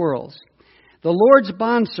produce quarrels. The Lord's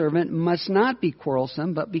bondservant must not be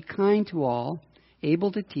quarrelsome, but be kind to all,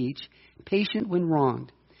 able to teach, patient when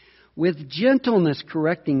wronged, with gentleness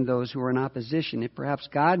correcting those who are in opposition, if perhaps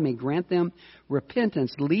God may grant them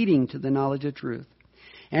repentance leading to the knowledge of truth.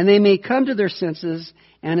 And they may come to their senses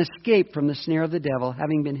and escape from the snare of the devil,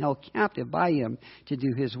 having been held captive by him to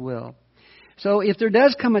do his will. So if there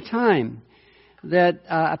does come a time that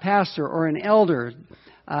a pastor or an elder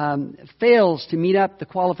fails to meet up the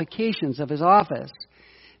qualifications of his office,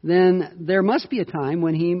 then there must be a time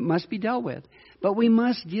when he must be dealt with. But we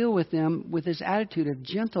must deal with them with this attitude of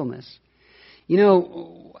gentleness. You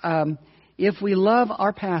know, if we love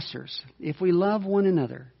our pastors, if we love one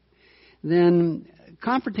another, then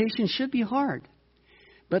confrontation should be hard.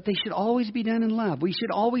 But they should always be done in love. We should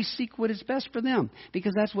always seek what is best for them,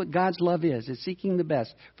 because that's what God's love is. It's seeking the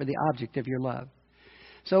best for the object of your love.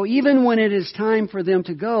 So even when it is time for them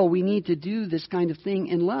to go, we need to do this kind of thing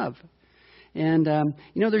in love. And,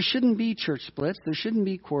 you know, there shouldn't be church splits. There shouldn't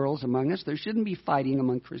be quarrels among us. There shouldn't be fighting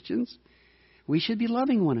among Christians. We should be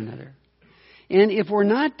loving one another. And if we're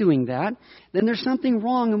not doing that, then there's something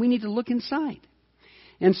wrong, and we need to look inside.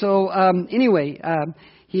 And so,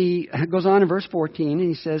 he goes on in verse 14, and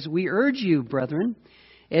he says, "We urge you, brethren,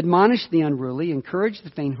 admonish the unruly, encourage the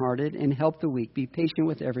faint-hearted, and help the weak. Be patient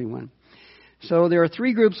with everyone." So there are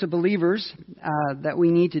three groups of believers that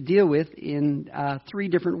we need to deal with in three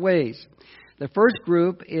different ways. The first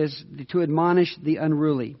group is to admonish the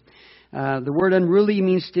unruly. The word unruly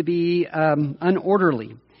means to be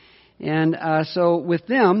unorderly. And so with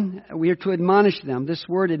them, we are to admonish them. This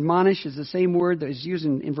word admonish is the same word that is used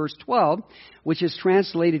in verse 12, which is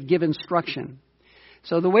translated give instruction.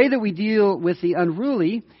 So the way that we deal with the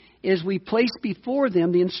unruly is we place before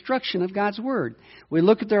them the instruction of God's word. We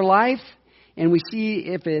look at their life and we see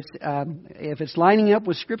if it's lining up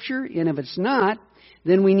with Scripture, and if it's not,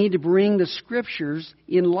 then we need to bring the Scriptures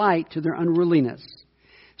in light to their unruliness.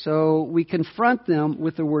 So we confront them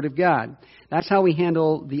with the Word of God. That's how we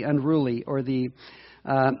handle the unruly, or the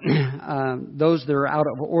those that are out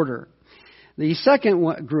of order. The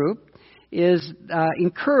second group is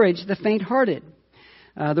encourage the faint-hearted.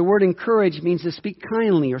 The word encourage means to speak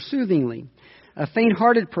kindly or soothingly. A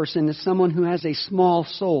faint-hearted person is someone who has a small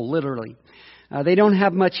soul, literally. They don't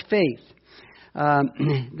have much faith.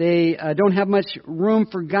 They don't have much room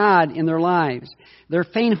for God in their lives. They're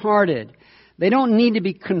faint-hearted. They don't need to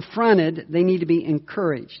be confronted. They need to be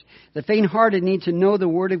encouraged. The faint-hearted need to know the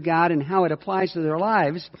Word of God and how it applies to their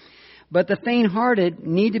lives. But the faint-hearted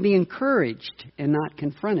need to be encouraged and not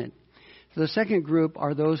confronted. So the second group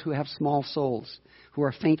are those who have small souls, who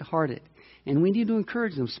are faint-hearted. And we need to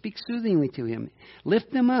encourage them. Speak soothingly to him.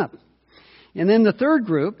 Lift them up. And then the third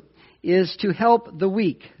group is to help the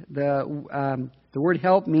weak. The word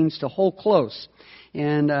help means to hold close.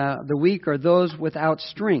 And the weak are those without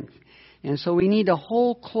strength. And so we need to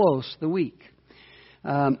hold close the weak.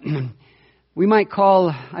 We might call,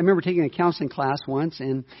 I remember taking a counseling class once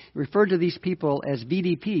and referred to these people as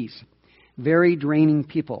VDPs, very draining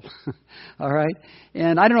people. All right?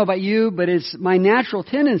 And I don't know about you, but it's my natural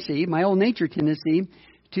tendency, my old nature tendency,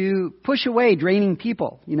 to push away draining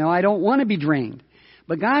people. You know, I don't want to be drained.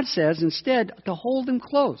 But God says instead to hold them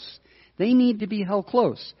close. They need to be held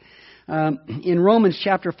close. In Romans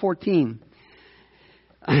chapter 14,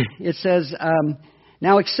 it says,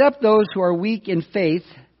 "Now accept those who are weak in faith,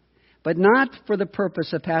 but not for the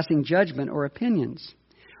purpose of passing judgment or opinions.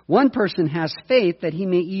 One person has faith that he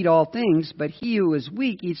may eat all things, but he who is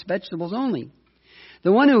weak eats vegetables only.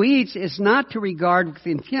 The one who eats is not to regard with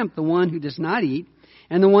contempt the one who does not eat,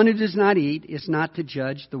 and the one who does not eat is not to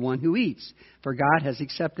judge the one who eats, for God has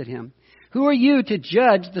accepted him. Who are you to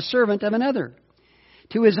judge the servant of another?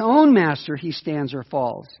 To his own master he stands or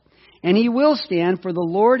falls. And he will stand, for the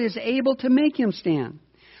Lord is able to make him stand.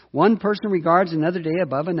 One person regards another day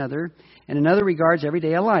above another, and another regards every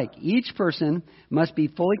day alike. Each person must be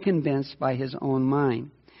fully convinced by his own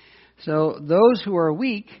mind." So those who are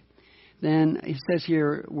weak, then it says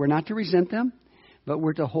here, we're not to resent them, but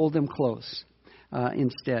we're to hold them close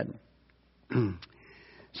instead.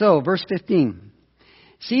 So, verse 15.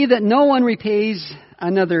 "See that no one repays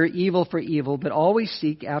another evil for evil, but always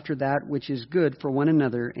seek after that which is good for one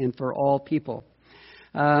another and for all people."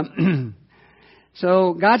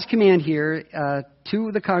 So God's command here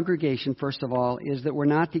to the congregation, first of all, is that we're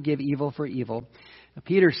not to give evil for evil.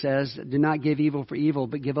 Peter says, do not give evil for evil,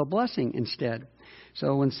 but give a blessing instead.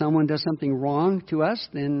 So when someone does something wrong to us,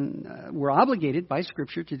 then we're obligated by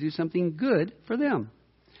Scripture to do something good for them.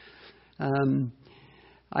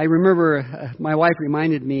 I remember my wife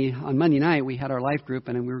reminded me on Monday night, we had our life group,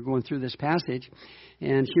 and we were going through this passage,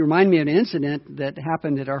 and she reminded me of an incident that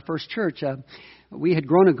happened at our first church. We had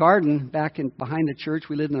grown a garden back behind the church.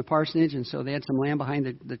 We lived in a parsonage, and so they had some land behind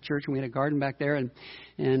the church, and we had a garden back there.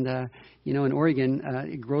 And you know, in Oregon,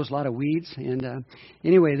 it grows a lot of weeds. And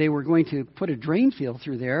anyway, they were going to put a drain field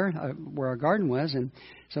through there where our garden was. And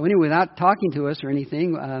so anyway, without talking to us or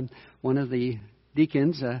anything, one of the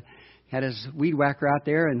deacons had his weed whacker out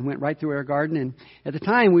there and went right through our garden. And at the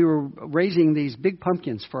time, we were raising these big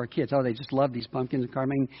pumpkins for our kids. Oh, they just loved these pumpkins. And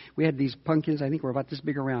Carmine, we had these pumpkins, I think were about this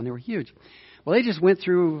big around. They were huge. Well, they just went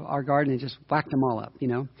through our garden and just whacked them all up,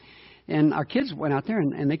 And our kids went out there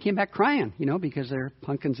and they came back crying, because their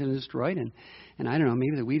pumpkins had been destroyed. And I don't know,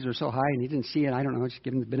 maybe the weeds were so high and he didn't see it. I don't know, just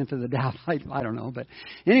give him the benefit of the doubt. I don't know. But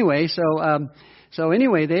anyway, so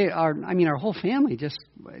anyway, our whole family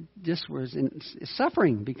just was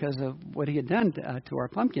suffering because of what he had done to our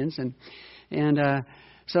pumpkins.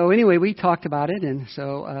 So anyway, we talked about it. And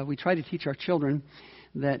so we try to teach our children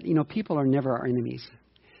that, people are never our enemies.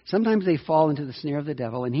 Sometimes they fall into the snare of the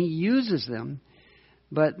devil and he uses them,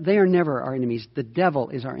 but they are never our enemies. The devil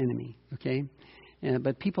is our enemy, okay?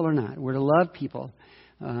 But people are not. We're to love people.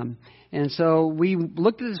 And so we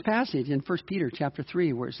looked at this passage in 1 Peter chapter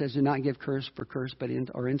 3 where it says, do not give curse for curse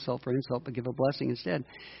or insult for insult, but give a blessing instead.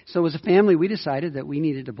 So as a family, we decided that we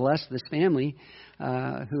needed to bless this family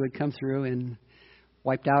who had come through and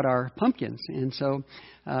wiped out our pumpkins. And so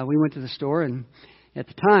we went to the store, and at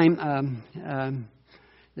the time,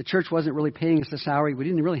 the church wasn't really paying us a salary. We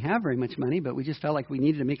didn't really have very much money, but we just felt like we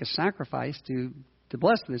needed to make a sacrifice to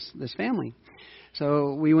bless this family.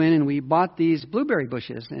 So we went and we bought these blueberry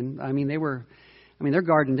bushes, and their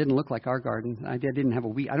garden didn't look like our garden. They didn't have a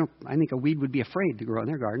weed. I think a weed would be afraid to grow in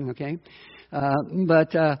their garden. Okay,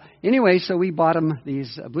 but anyway, so we bought them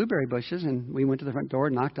these blueberry bushes, and we went to the front door,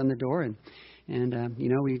 knocked on the door, and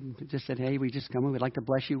we just said, hey, we just come and we'd like to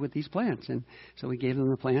bless you with these plants. And so we gave them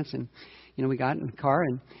the plants, and we got in the car,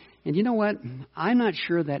 and you know what? I'm not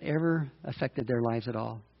sure that ever affected their lives at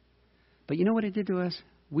all. But you know what it did to us?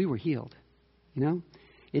 We were healed.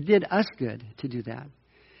 It did us good to do that.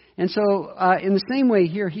 And so in the same way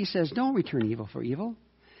here, he says, don't return evil for evil.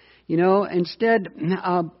 Instead,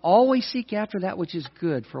 always seek after that which is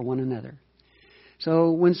good for one another.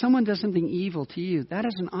 So when someone does something evil to you, that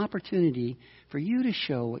is an opportunity for you to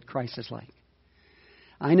show what Christ is like.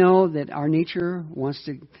 I know that our nature wants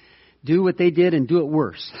to do what they did and do it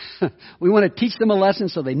worse. We want to teach them a lesson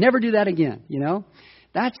so they never do that again.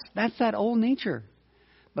 That's that old nature.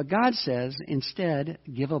 But God says, instead,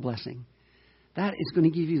 give a blessing. That is going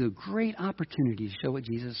to give you the great opportunity to show what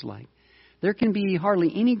Jesus is like. There can be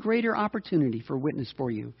hardly any greater opportunity for witness for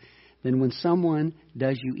you than when someone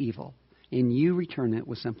does you evil and you return it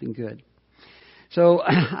with something good. So,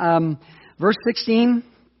 verse 16,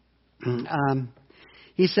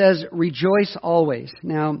 he says, rejoice always.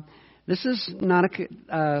 Now, this is not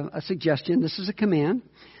a suggestion. This is a command.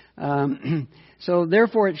 So,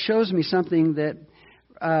 therefore, it shows me something that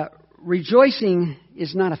rejoicing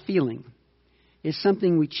is not a feeling. It's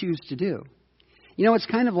something we choose to do. It's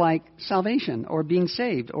kind of like salvation or being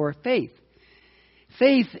saved or faith.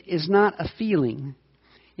 Faith is not a feeling.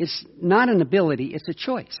 It's not an ability. It's a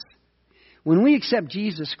choice. When we accept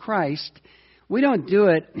Jesus Christ, we don't do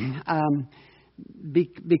it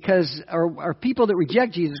because or people that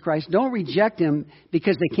reject Jesus Christ don't reject Him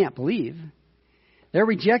because they can't believe. They're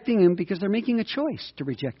rejecting Him because they're making a choice to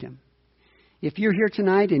reject Him. If you're here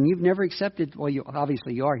tonight and you've never accepted, well,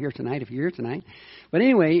 obviously you are here tonight if you're here tonight. But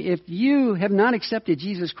anyway, if you have not accepted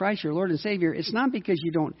Jesus Christ, your Lord and Savior, it's not because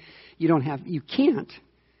you can't.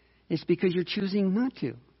 It's because you're choosing not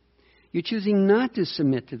to. You're choosing not to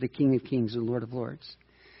submit to the King of Kings and Lord of Lords.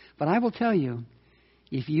 But I will tell you,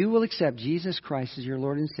 if you will accept Jesus Christ as your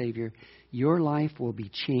Lord and Savior, your life will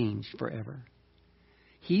be changed forever.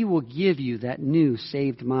 He will give you that new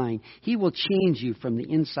saved mind. He will change you from the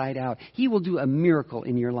inside out. He will do a miracle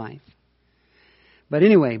in your life. But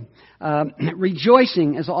anyway,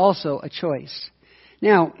 rejoicing is also a choice.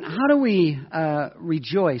 Now, how do we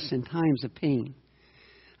rejoice in times of pain?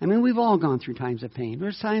 We've all gone through times of pain.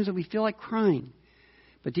 There's times that we feel like crying.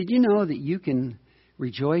 But did you know that you can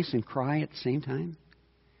rejoice and cry at the same time?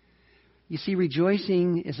 You see,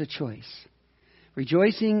 rejoicing is a choice.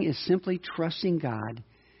 Rejoicing is simply trusting God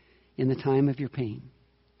in the time of your pain.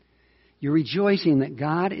 You're rejoicing that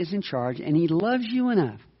God is in charge and He loves you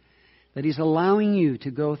enough that He's allowing you to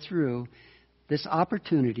go through this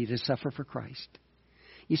opportunity to suffer for Christ.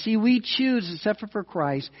 You see, we choose to suffer for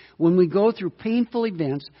Christ when we go through painful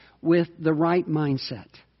events with the right mindset.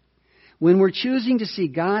 When we're choosing to see,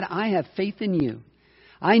 God, I have faith in you.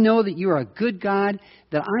 I know that you are a good God,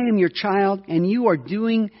 that I am your child, and you are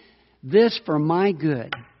doing this for my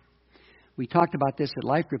good. We talked about this at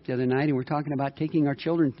Life Group the other night, and we're talking about taking our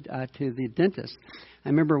children to the dentist. I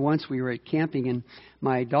remember once we were at camping, and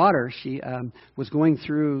my daughter, she was going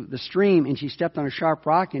through the stream, and she stepped on a sharp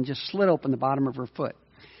rock and just slit open the bottom of her foot.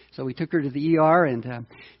 So we took her to the ER, and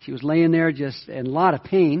she was laying there just in a lot of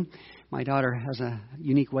pain. My daughter has a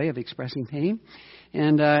unique way of expressing pain.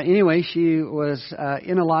 And anyway, she was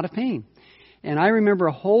in a lot of pain. And I remember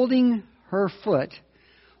holding her foot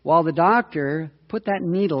while the doctor put that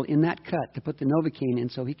needle in that cut to put the Novocaine in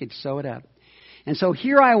so he could sew it up. And so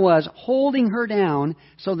here I was holding her down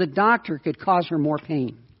so the doctor could cause her more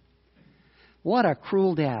pain. What a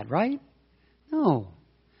cruel dad, right? No.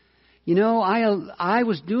 You know, I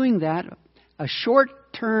was doing that, a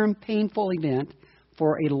short-term painful event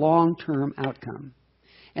for a long-term outcome.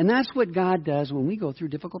 And that's what God does when we go through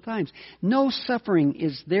difficult times. No suffering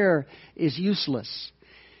is useless.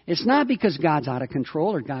 It's not because God's out of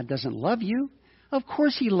control or God doesn't love you. Of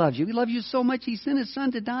course He loves you. He loves you so much He sent His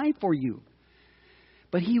Son to die for you.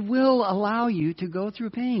 But He will allow you to go through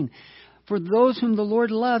pain. For those whom the Lord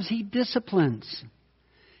loves, He disciplines.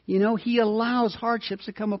 You know, He allows hardships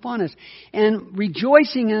to come upon us. And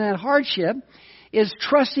rejoicing in that hardship is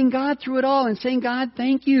trusting God through it all and saying, God,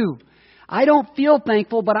 thank you. I don't feel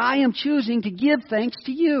thankful, but I am choosing to give thanks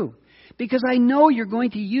to you because I know you're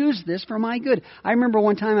going to use this for my good. I remember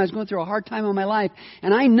one time I was going through a hard time in my life,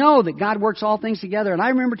 and I know that God works all things together. And I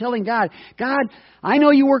remember telling God, God, I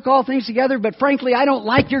know you work all things together, but frankly, I don't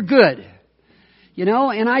like your good. You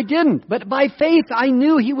know, and I didn't. But by faith, I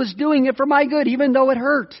knew He was doing it for my good, even though it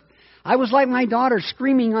hurt. I was like my daughter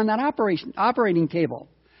screaming on that operating table.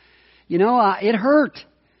 You know, it hurt.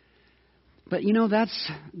 But, you know,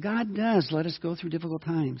 that's, God does let us go through difficult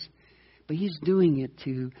times. But He's doing it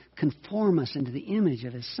to conform us into the image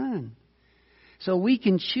of His Son. So we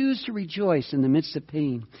can choose to rejoice in the midst of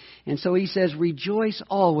pain. And so He says, rejoice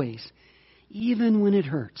always, even when it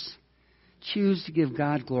hurts. Choose to give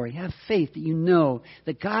God glory. Have faith that you know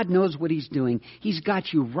that God knows what He's doing. He's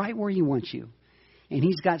got you right where He wants you. And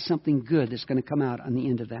He's got something good that's going to come out on the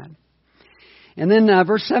end of that. And then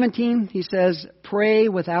verse 17, he says, pray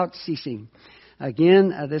without ceasing.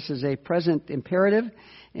 Again, this is a present imperative.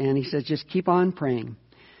 And he says, just keep on praying.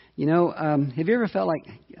 You know, have you ever felt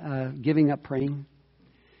like giving up praying?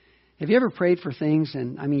 Have you ever prayed for things?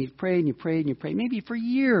 And I mean, you've prayed and you prayed and you prayed, maybe for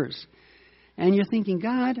years. And you're thinking,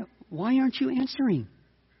 God, why aren't you answering?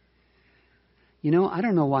 You know, I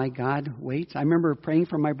don't know why God waits. I remember praying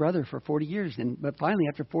for my brother for 40 years. But finally,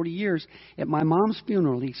 after 40 years, at my mom's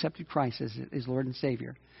funeral, he accepted Christ as his Lord and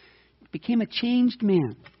Savior. Became a changed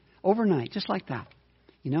man overnight, just like that.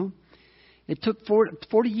 You know, it took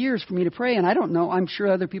 40 years for me to pray. And I don't know. I'm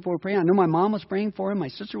sure other people were praying. I know my mom was praying for him. My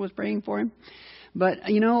sister was praying for him. But,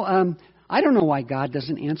 you know, I don't know why God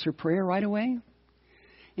doesn't answer prayer right away.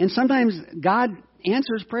 And sometimes God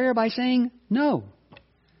answers prayer by saying no.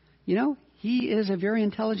 You know, He is a very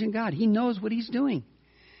intelligent God. He knows what He's doing.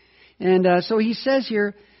 And so He says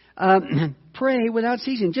here, pray without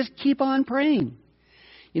ceasing. Just keep on praying.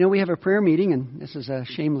 You know, we have a prayer meeting, and this is a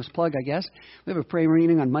shameless plug, I guess. We have a prayer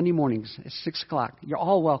meeting on Monday mornings at 6 o'clock. You're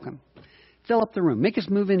all welcome. Fill up the room. Make us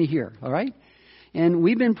move into here, all right? And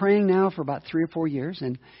we've been praying now for about 3 or 4 years,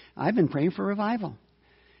 and I've been praying for revival.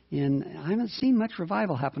 And I haven't seen much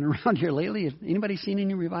revival happen around here lately. Has anybody seen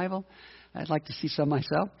any revival? I'd like to see some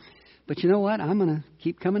myself. But you know what? I'm going to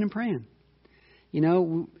keep coming and praying. You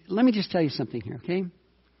know, let me just tell you something here, okay?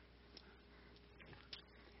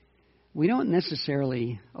 We don't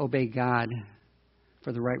necessarily obey God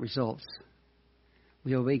for the right results.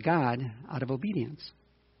 We obey God out of obedience.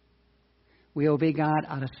 We obey God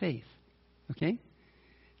out of faith, okay?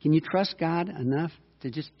 Can you trust God enough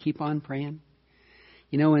to just keep on praying?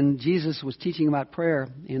 You know, when Jesus was teaching about prayer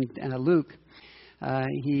in Luke,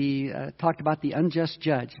 he talked about the unjust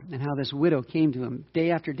judge and how this widow came to him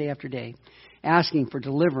day after day after day, asking for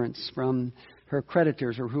deliverance from her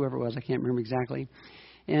creditors or whoever it was. I can't remember exactly.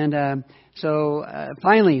 And so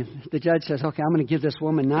finally, the judge says, okay, I'm going to give this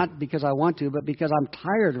woman not because I want to, but because I'm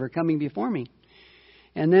tired of her coming before me.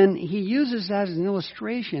 And then he uses that as an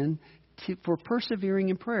illustration for persevering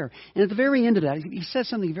in prayer. And at the very end of that, he says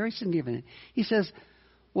something very significant. He says,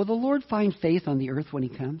 will the Lord find faith on the earth when He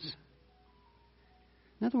comes?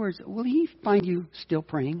 In other words, will He find you still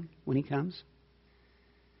praying when He comes?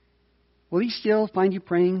 Will He still find you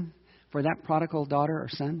praying for that prodigal daughter or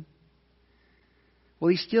son? Will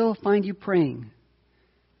He still find you praying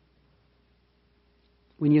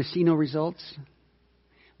when you see no results?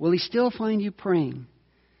 Will He still find you praying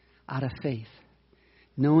out of faith,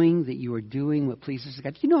 knowing that you are doing what pleases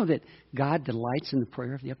God? Do you know that God delights in the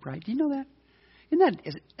prayer of the upright? Do you know that?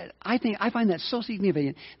 I find that so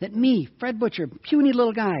significant that me, Fred Butcher, puny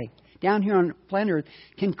little guy down here on planet Earth,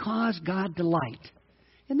 can cause God delight.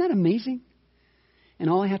 Isn't that amazing? And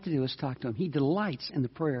all I have to do is talk to Him. He delights in the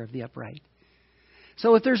prayer of the upright.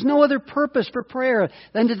 So if there's no other purpose for prayer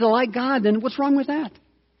than to delight God, then what's wrong with that?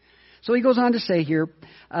 So he goes on to say here,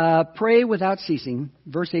 pray without ceasing,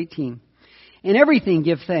 verse 18. In everything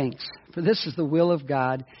give thanks, for this is the will of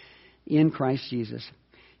God in Christ Jesus.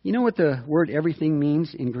 You know what the word everything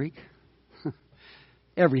means in Greek?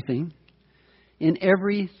 Everything. In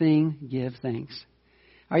everything give thanks.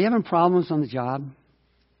 Are you having problems on the job?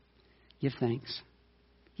 Give thanks.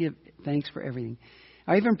 Give thanks for everything.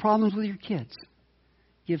 Are you having problems with your kids?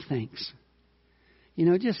 Give thanks.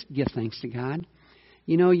 Just give thanks to God.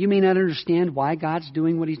 You may not understand why God's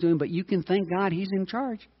doing what He's doing, but you can thank God He's in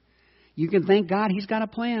charge. You can thank God He's got a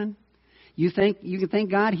plan. You can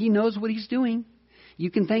thank God He knows what He's doing. You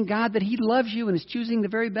can thank God that He loves you and is choosing the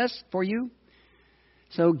very best for you.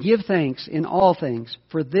 So give thanks in all things,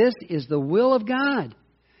 for this is the will of God.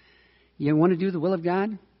 You want to do the will of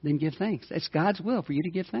God? Then give thanks. It's God's will for you to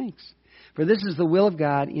give thanks. For this is the will of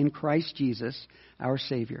God in Christ Jesus, our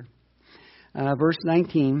Savior. Verse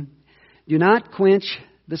 19, do not quench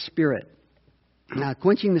the Spirit. Now,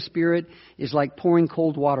 quenching the Spirit is like pouring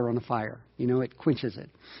cold water on a fire. It quenches it.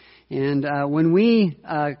 And when we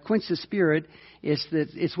quench the Spirit,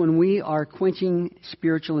 it's when we are quenching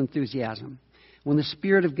spiritual enthusiasm. When the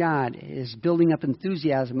Spirit of God is building up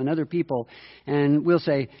enthusiasm in other people, and we'll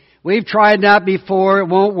say, we've tried that before, it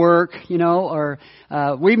won't work, or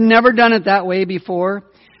we've never done it that way before.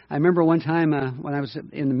 I remember one time when I was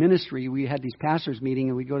in the ministry, we had these pastors meeting,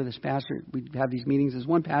 and we'd go to this pastor, we'd have these meetings. This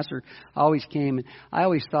one pastor always came, and I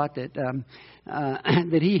always thought that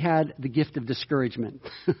that he had the gift of discouragement.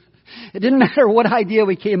 It didn't matter what idea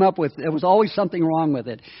we came up with. There was always something wrong with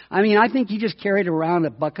it. I think he just carried around a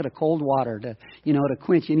bucket of cold water to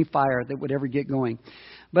quench any fire that would ever get going.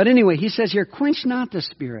 But anyway, he says here, quench not the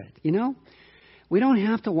Spirit. We don't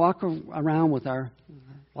have to walk around with our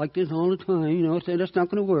like this all the time, say that's not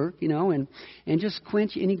going to work, and just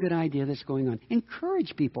quench any good idea that's going on.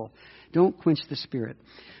 Encourage people. Don't quench the Spirit.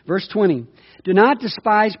 Verse 20, do not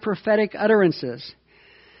despise prophetic utterances.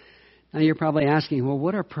 Now you're probably asking, well,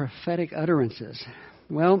 what are prophetic utterances?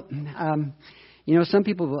 Well, some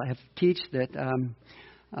people have teach that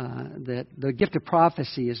that the gift of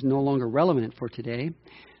prophecy is no longer relevant for today.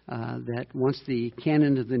 That once the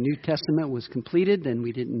canon of the New Testament was completed, then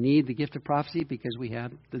we didn't need the gift of prophecy because we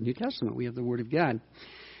have the New Testament. We have the Word of God.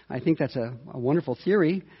 I think that's a wonderful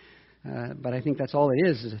theory, but I think that's all it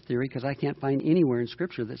is a theory, because I can't find anywhere in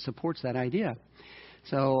Scripture that supports that idea.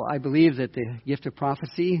 So I believe that the gift of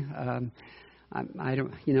prophecy,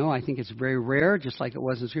 I think it's very rare, just like it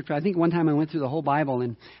was in Scripture. I think one time I went through the whole Bible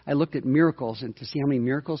and I looked at miracles and to see how many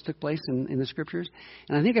miracles took place in the Scriptures.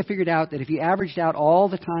 And I think I figured out that if you averaged out all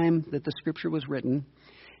the time that the Scripture was written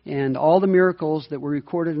and all the miracles that were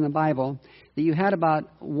recorded in the Bible, that you had about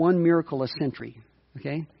one miracle a century.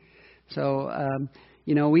 Okay? So,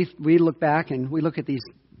 we look back and we look at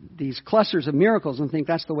these clusters of miracles and think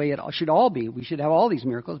that's the way it should all be. We should have all these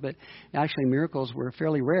miracles, but actually miracles were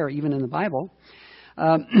fairly rare even in the Bible.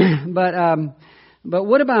 But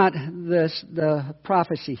what about the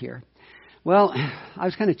prophecy here? Well, I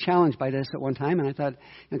was kind of challenged by this at one time, and I thought,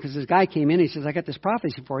 because this guy came in, he says, I got this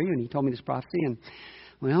prophecy for you, and he told me this prophecy, and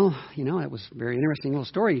well, it was a very interesting little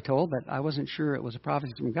story he told, but I wasn't sure it was a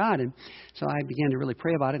prophecy from God. And so I began to really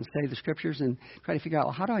pray about it and study the Scriptures and try to figure out,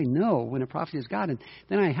 well, how do I know when a prophecy is God? And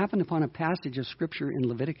then I happened upon a passage of Scripture in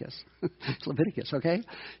Leviticus. It's Leviticus, okay?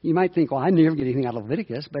 You might think, well, I never get anything out of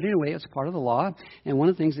Leviticus. But anyway, it's part of the law. And one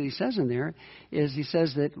of the things that he says in there is he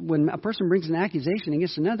says that when a person brings an accusation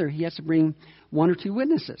against another, he has to bring one or two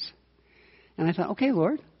witnesses. And I thought, okay,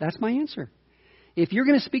 Lord, that's my answer. If you're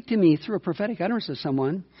going to speak to me through a prophetic utterance of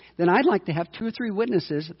someone, then I'd like to have two or three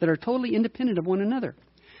witnesses that are totally independent of one another.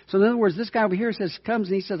 So in other words, this guy over here comes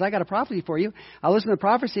and he says, I got a prophecy for you. I'll listen to the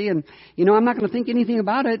prophecy and, I'm not going to think anything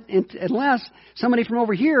about it unless somebody from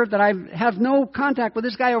over here that I have no contact with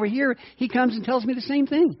this guy over here, he comes and tells me the same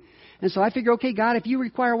thing. And so I figure, okay, God, if you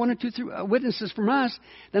require one or two witnesses from us,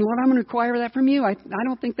 then Lord, I'm going to require that from you. I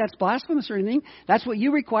don't think that's blasphemous or anything. That's what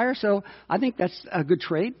you require, so I think that's a good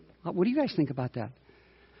trade. What do you guys think about that?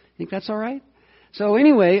 Think that's all right? So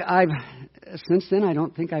anyway, since then, I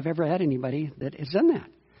don't think I've ever had anybody that has done that.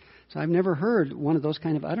 So I've never heard one of those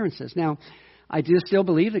kind of utterances. Now, I do still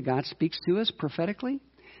believe that God speaks to us prophetically,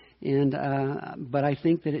 but I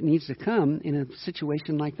think that it needs to come in a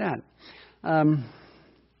situation like that.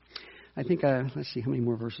 I think, let's see how many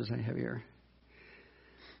more verses I have here.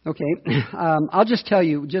 Okay, I'll just tell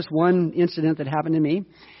you just one incident that happened to me.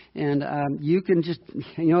 And you can just,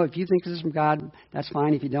 if you think this is from God, that's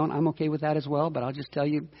fine. If you don't, I'm okay with that as well. But I'll just tell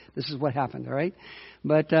you this is what happened, all right?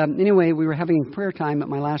 But anyway, we were having prayer time at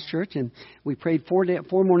my last church, and we prayed 4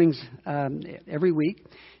 mornings every week.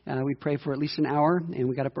 We'd pray for at least an hour, and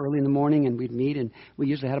we got up early in the morning, and we'd meet, and we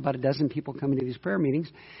usually had about a dozen people coming to these prayer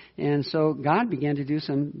meetings. And so God began to do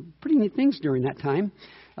some pretty neat things during that time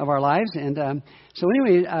of our lives. And so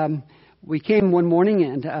anyway, we came one morning,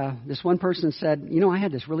 and this one person said, I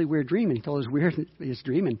had this really weird dream. And he told his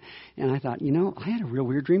dream. And I thought, I had a real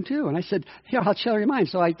weird dream too. And I said, here, I'll share you mine.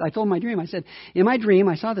 So I told him my dream. I said, in my dream,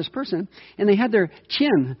 I saw this person, and they had their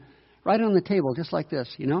chin right on the table, just like this,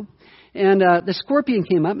 And the scorpion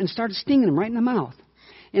came up and started stinging him right in the mouth.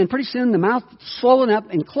 And pretty soon the mouth swollen up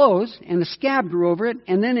and closed, and the scab grew over it,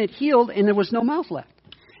 and then it healed, and there was no mouth left.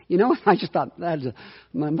 I just thought, I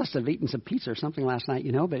must have eaten some pizza or something last night,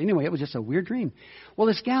 But anyway, it was just a weird dream. Well,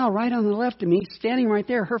 this gal right on the left of me, standing right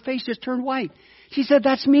there, her face just turned white. She said,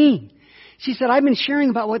 that's me. She said, I've been sharing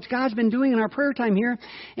about what God's been doing in our prayer time here,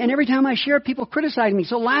 and every time I share, people criticize me.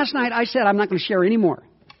 So last night I said, I'm not going to share anymore.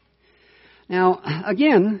 Now,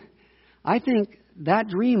 again, I think that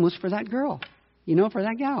dream was for that girl, for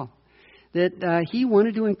that gal. That he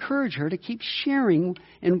wanted to encourage her to keep sharing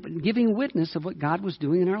and giving witness of what God was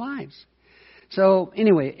doing in our lives. So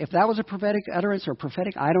anyway, if that was a prophetic utterance or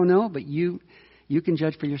prophetic, I don't know, but you can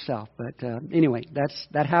judge for yourself. But anyway,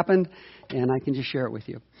 that happened, and I can just share it with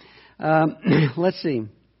you. Let's see.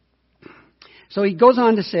 So he goes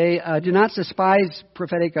on to say, do not despise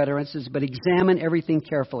prophetic utterances, but examine everything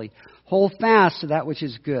carefully. Hold fast to that which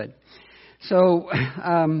is good. So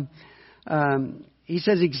he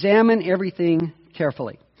says, examine everything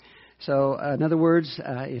carefully. So, in other words,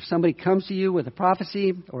 if somebody comes to you with a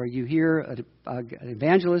prophecy, or you hear an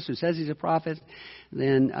evangelist who says he's a prophet,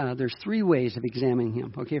 then there's 3 ways of examining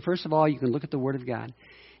him. Okay, first of all, you can look at the Word of God.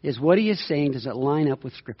 Is what he is saying, does it line up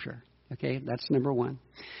with Scripture? Okay, that's number 1.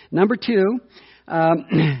 Number 2,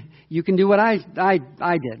 you can do what I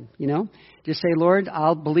did, Just say, Lord,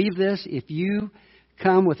 I'll believe this if you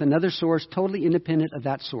come with another source totally independent of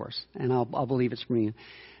that source, and I'll believe it's from you.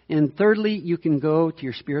 And thirdly, you can go to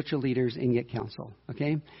your spiritual leaders and get counsel.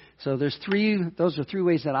 Okay? So those are 3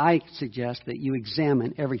 ways that I suggest that you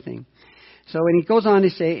examine everything. So, and he goes on to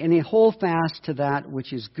say, and he hold fast to that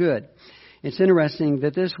which is good. It's interesting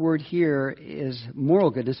that this word here is moral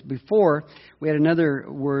goodness. Before, we had another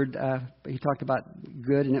word, he talked about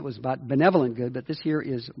good, and it was about benevolent good, but this here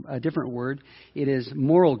is a different word. It is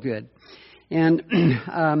moral good. And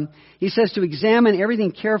he says to examine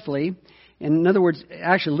everything carefully. In other words,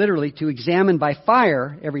 actually literally, to examine by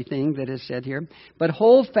fire everything that is said here. But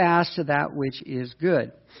hold fast to that which is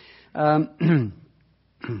good.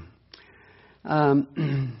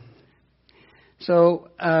 So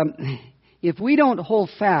if we don't hold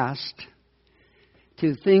fast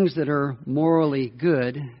to things that are morally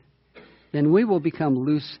good, then we will become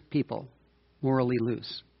loose people, morally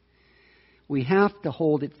loose. We have to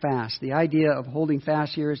hold it fast. The idea of holding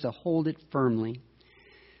fast here is to hold it firmly.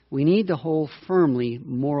 We need to hold firmly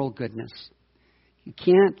moral goodness. You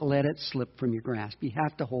can't let it slip from your grasp. You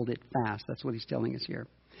have to hold it fast. That's what he's telling us here.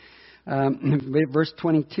 Verse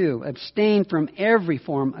 22, abstain from every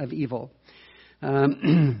form of evil.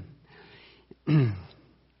 In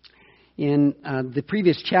the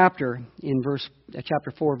previous chapter, in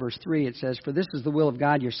chapter 4, verse 3, it says, for this is the will of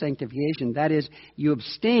God, your sanctification. That is, you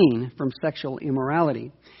abstain from sexual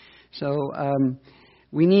immorality. So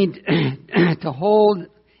we need to hold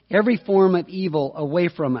every form of evil away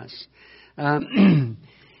from us. And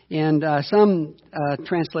some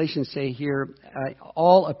translations say here,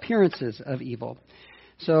 all appearances of evil.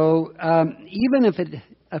 So even if it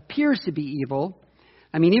appears to be evil,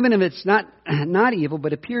 even if it's not evil,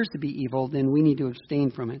 but appears to be evil, then we need to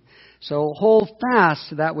abstain from it. So hold fast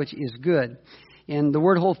to that which is good. And the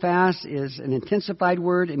word hold fast is an intensified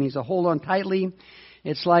word. It means to hold on tightly.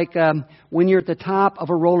 It's like when you're at the top of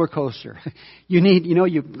a roller coaster.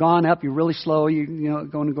 You've gone up, you're really slow,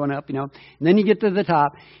 going up, and then you get to the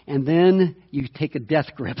top, and then you take a death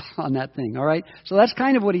grip on that thing, all right? So that's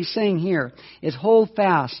kind of what he's saying here, is hold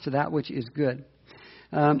fast to that which is good.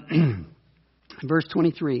 Verse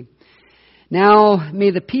 23. Now may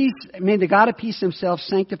the God of peace himself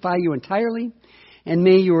sanctify you entirely, and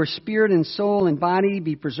may your spirit and soul and body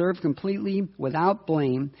be preserved completely without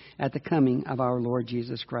blame at the coming of our Lord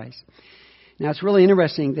Jesus Christ. Now it's really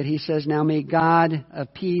interesting that he says, now may God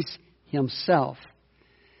of peace himself.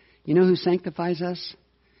 You know who sanctifies us?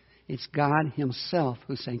 It's God himself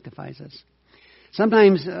who sanctifies us.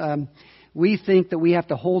 Sometimes we think that we have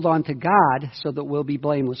to hold on to God so that we'll be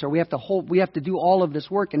blameless, or we have to do all of this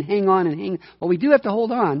work and hang on and hang. Well, we do have to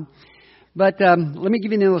hold on. But let me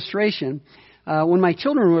give you an illustration. When my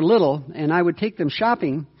children were little and I would take them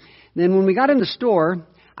shopping, then when we got in the store,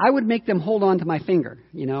 I would make them hold on to my finger.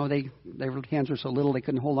 You know, their hands were so little they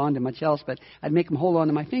couldn't hold on to much else, but I'd make them hold on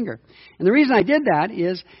to my finger. And the reason I did that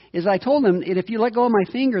is I told them, if you let go of my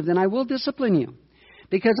finger, then I will discipline you.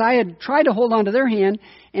 Because I had tried to hold on to their hand,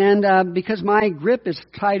 and because my grip is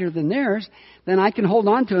tighter than theirs, then I can hold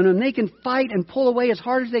on to them, and they can fight and pull away as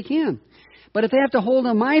hard as they can. But if they have to hold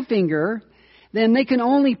on my finger, then they can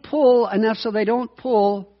only pull enough so they don't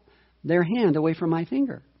pull their hand away from my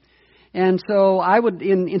finger. And so I would,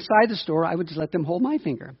 inside the store, I would just let them hold my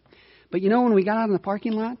finger. But you know, when we got out in the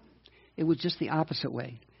parking lot, it was just the opposite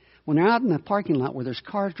way. When they're out in the parking lot where there's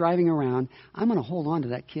cars driving around, I'm going to hold on to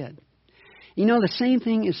that kid. You know, the same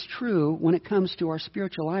thing is true when it comes to our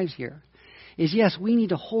spiritual lives here. Is yes, we need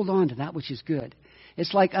to hold on to that which is good.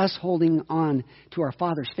 It's like us holding on to our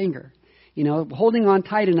Father's finger. You know, holding on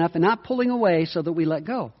tight enough and not pulling away so that we let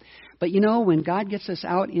go. But you know, when God gets us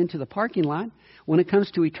out into the parking lot, when it comes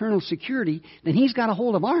to eternal security, then He's got a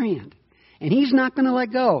hold of our hand. And He's not going to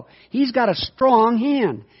let go. He's got a strong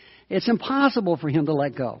hand. It's impossible for Him to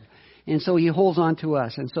let go. And so He holds on to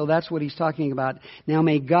us. And so that's what He's talking about. Now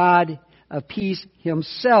may God of peace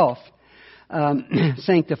Himself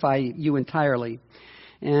sanctify you entirely.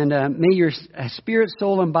 And may your spirit,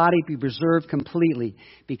 soul, and body be preserved completely,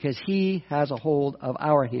 because He has a hold of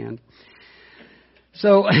our hand.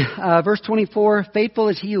 So verse 24, faithful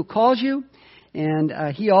is He who calls you,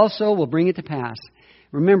 and He also will bring it to pass.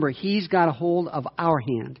 Remember, He's got a hold of our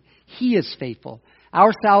hand. He is faithful.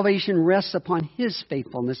 Our salvation rests upon His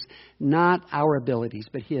faithfulness, not our abilities,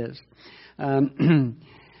 but His.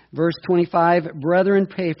 Verse 25, brethren,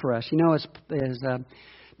 pray for us. You know, as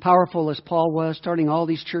powerful as Paul was, starting all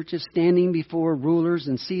these churches, standing before rulers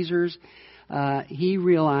and Caesars, he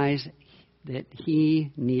realized that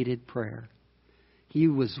he needed prayer. He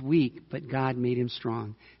was weak, but God made him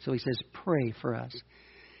strong. So he says, pray for us.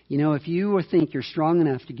 You know, if you think you're strong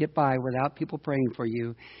enough to get by without people praying for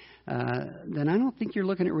you, then I don't think you're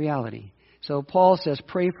looking at reality. So Paul says,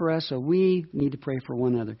 pray for us, so we need to pray for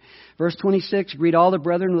one another. Verse 26, greet all the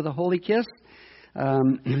brethren with a holy kiss.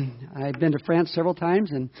 I've been to France several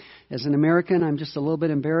times, and as an American, I'm just a little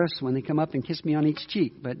bit embarrassed when they come up and kiss me on each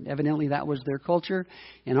cheek. But evidently that was their culture.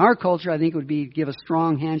 In our culture, I think it would be give a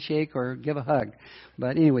strong handshake or give a hug.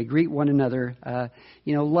 But anyway, greet one another.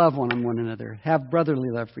 Love one another. Have brotherly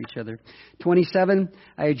love for each other. 27,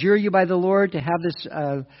 I adjure you by the Lord to have this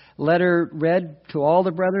letter read to all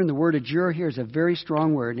the brethren. The word adjure here is a very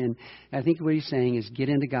strong word. And I think what he's saying is get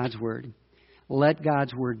into God's word. Let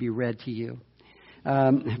God's word be read to you.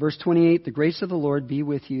 Verse 28, the grace of the Lord be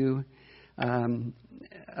with you,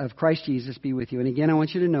 of Christ Jesus be with you. And again, I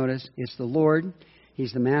want you to notice, it's the Lord,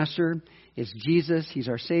 He's the Master, it's Jesus, He's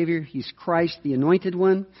our Savior, He's Christ, the Anointed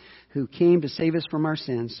One, who came to save us from our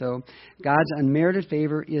sins. So God's unmerited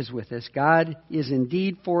favor is with us. God is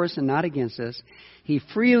indeed for us and not against us. He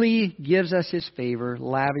freely gives us His favor,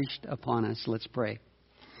 lavished upon us. Let's pray.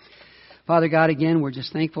 Father God, again, we're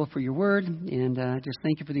just thankful for your word, and just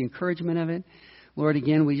thank you for the encouragement of it. Lord,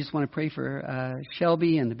 again, we just want to pray for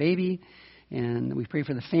Shelby and the baby, and we pray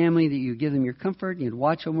for the family that you give them your comfort, you'd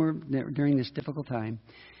watch over them during this difficult time.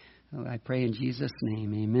 I pray in Jesus'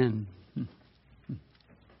 name, amen.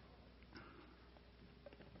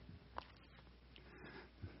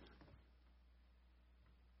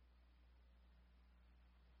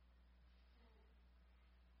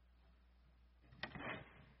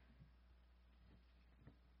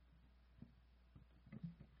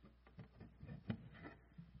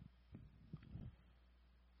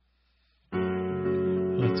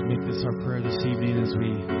 Let's make this our prayer this evening as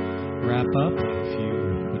we wrap up. If you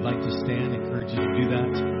would like to stand, I encourage you to do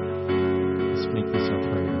that. Let's make this our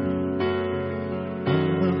prayer.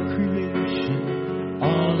 All of creation,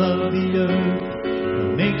 all of the earth,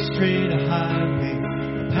 will make straight a highway,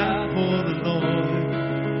 a path for the Lord.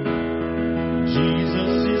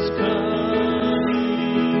 Jesus is coming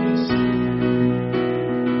soon.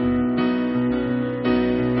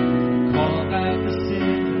 Call back the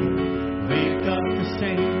sinner, wake up the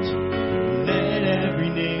saint, let every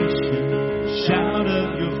nation shout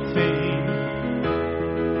of your fame.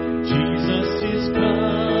 Jesus is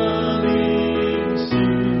coming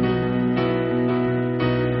soon.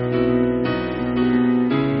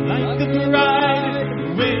 Like the bride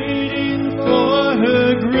waiting for her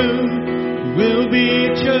groom, will be a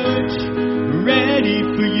church ready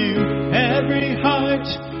for you. Every heart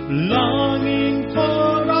longing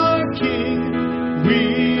for our King. We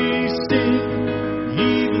sing.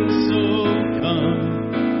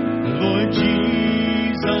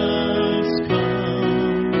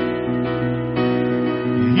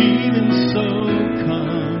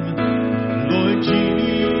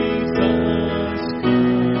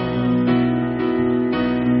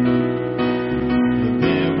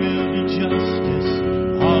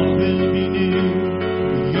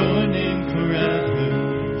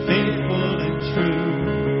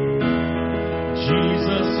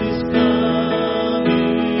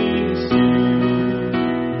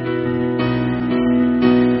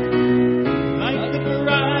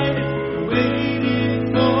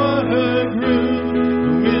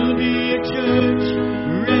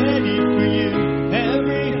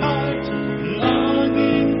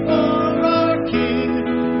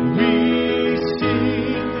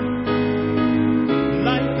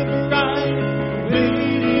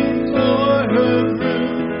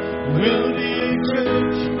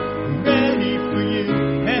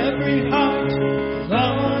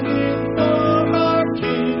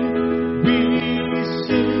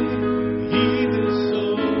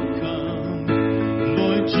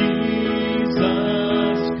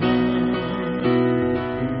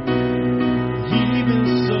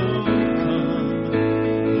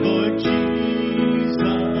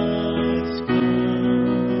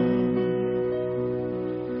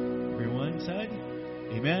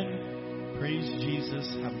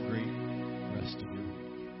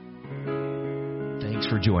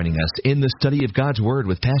 Thanks for joining us in the study of God's Word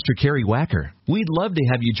with Pastor Kerry Wacker. We'd love to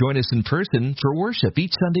have you join us in person for worship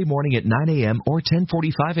each Sunday morning at 9 a.m. or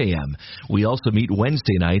 10:45 a.m. We also meet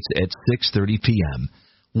Wednesday nights at 6:30 p.m.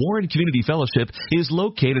 Warren Community Fellowship is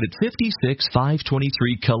located at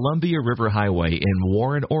 56523 Columbia River Highway in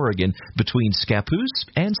Warren, Oregon, between Scappoose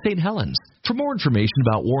and St. Helens. For more information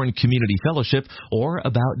about Warren Community Fellowship or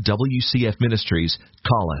about WCF Ministries,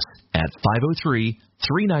 call us at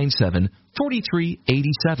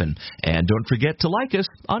 503-397-4387. And don't forget to like us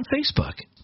on Facebook.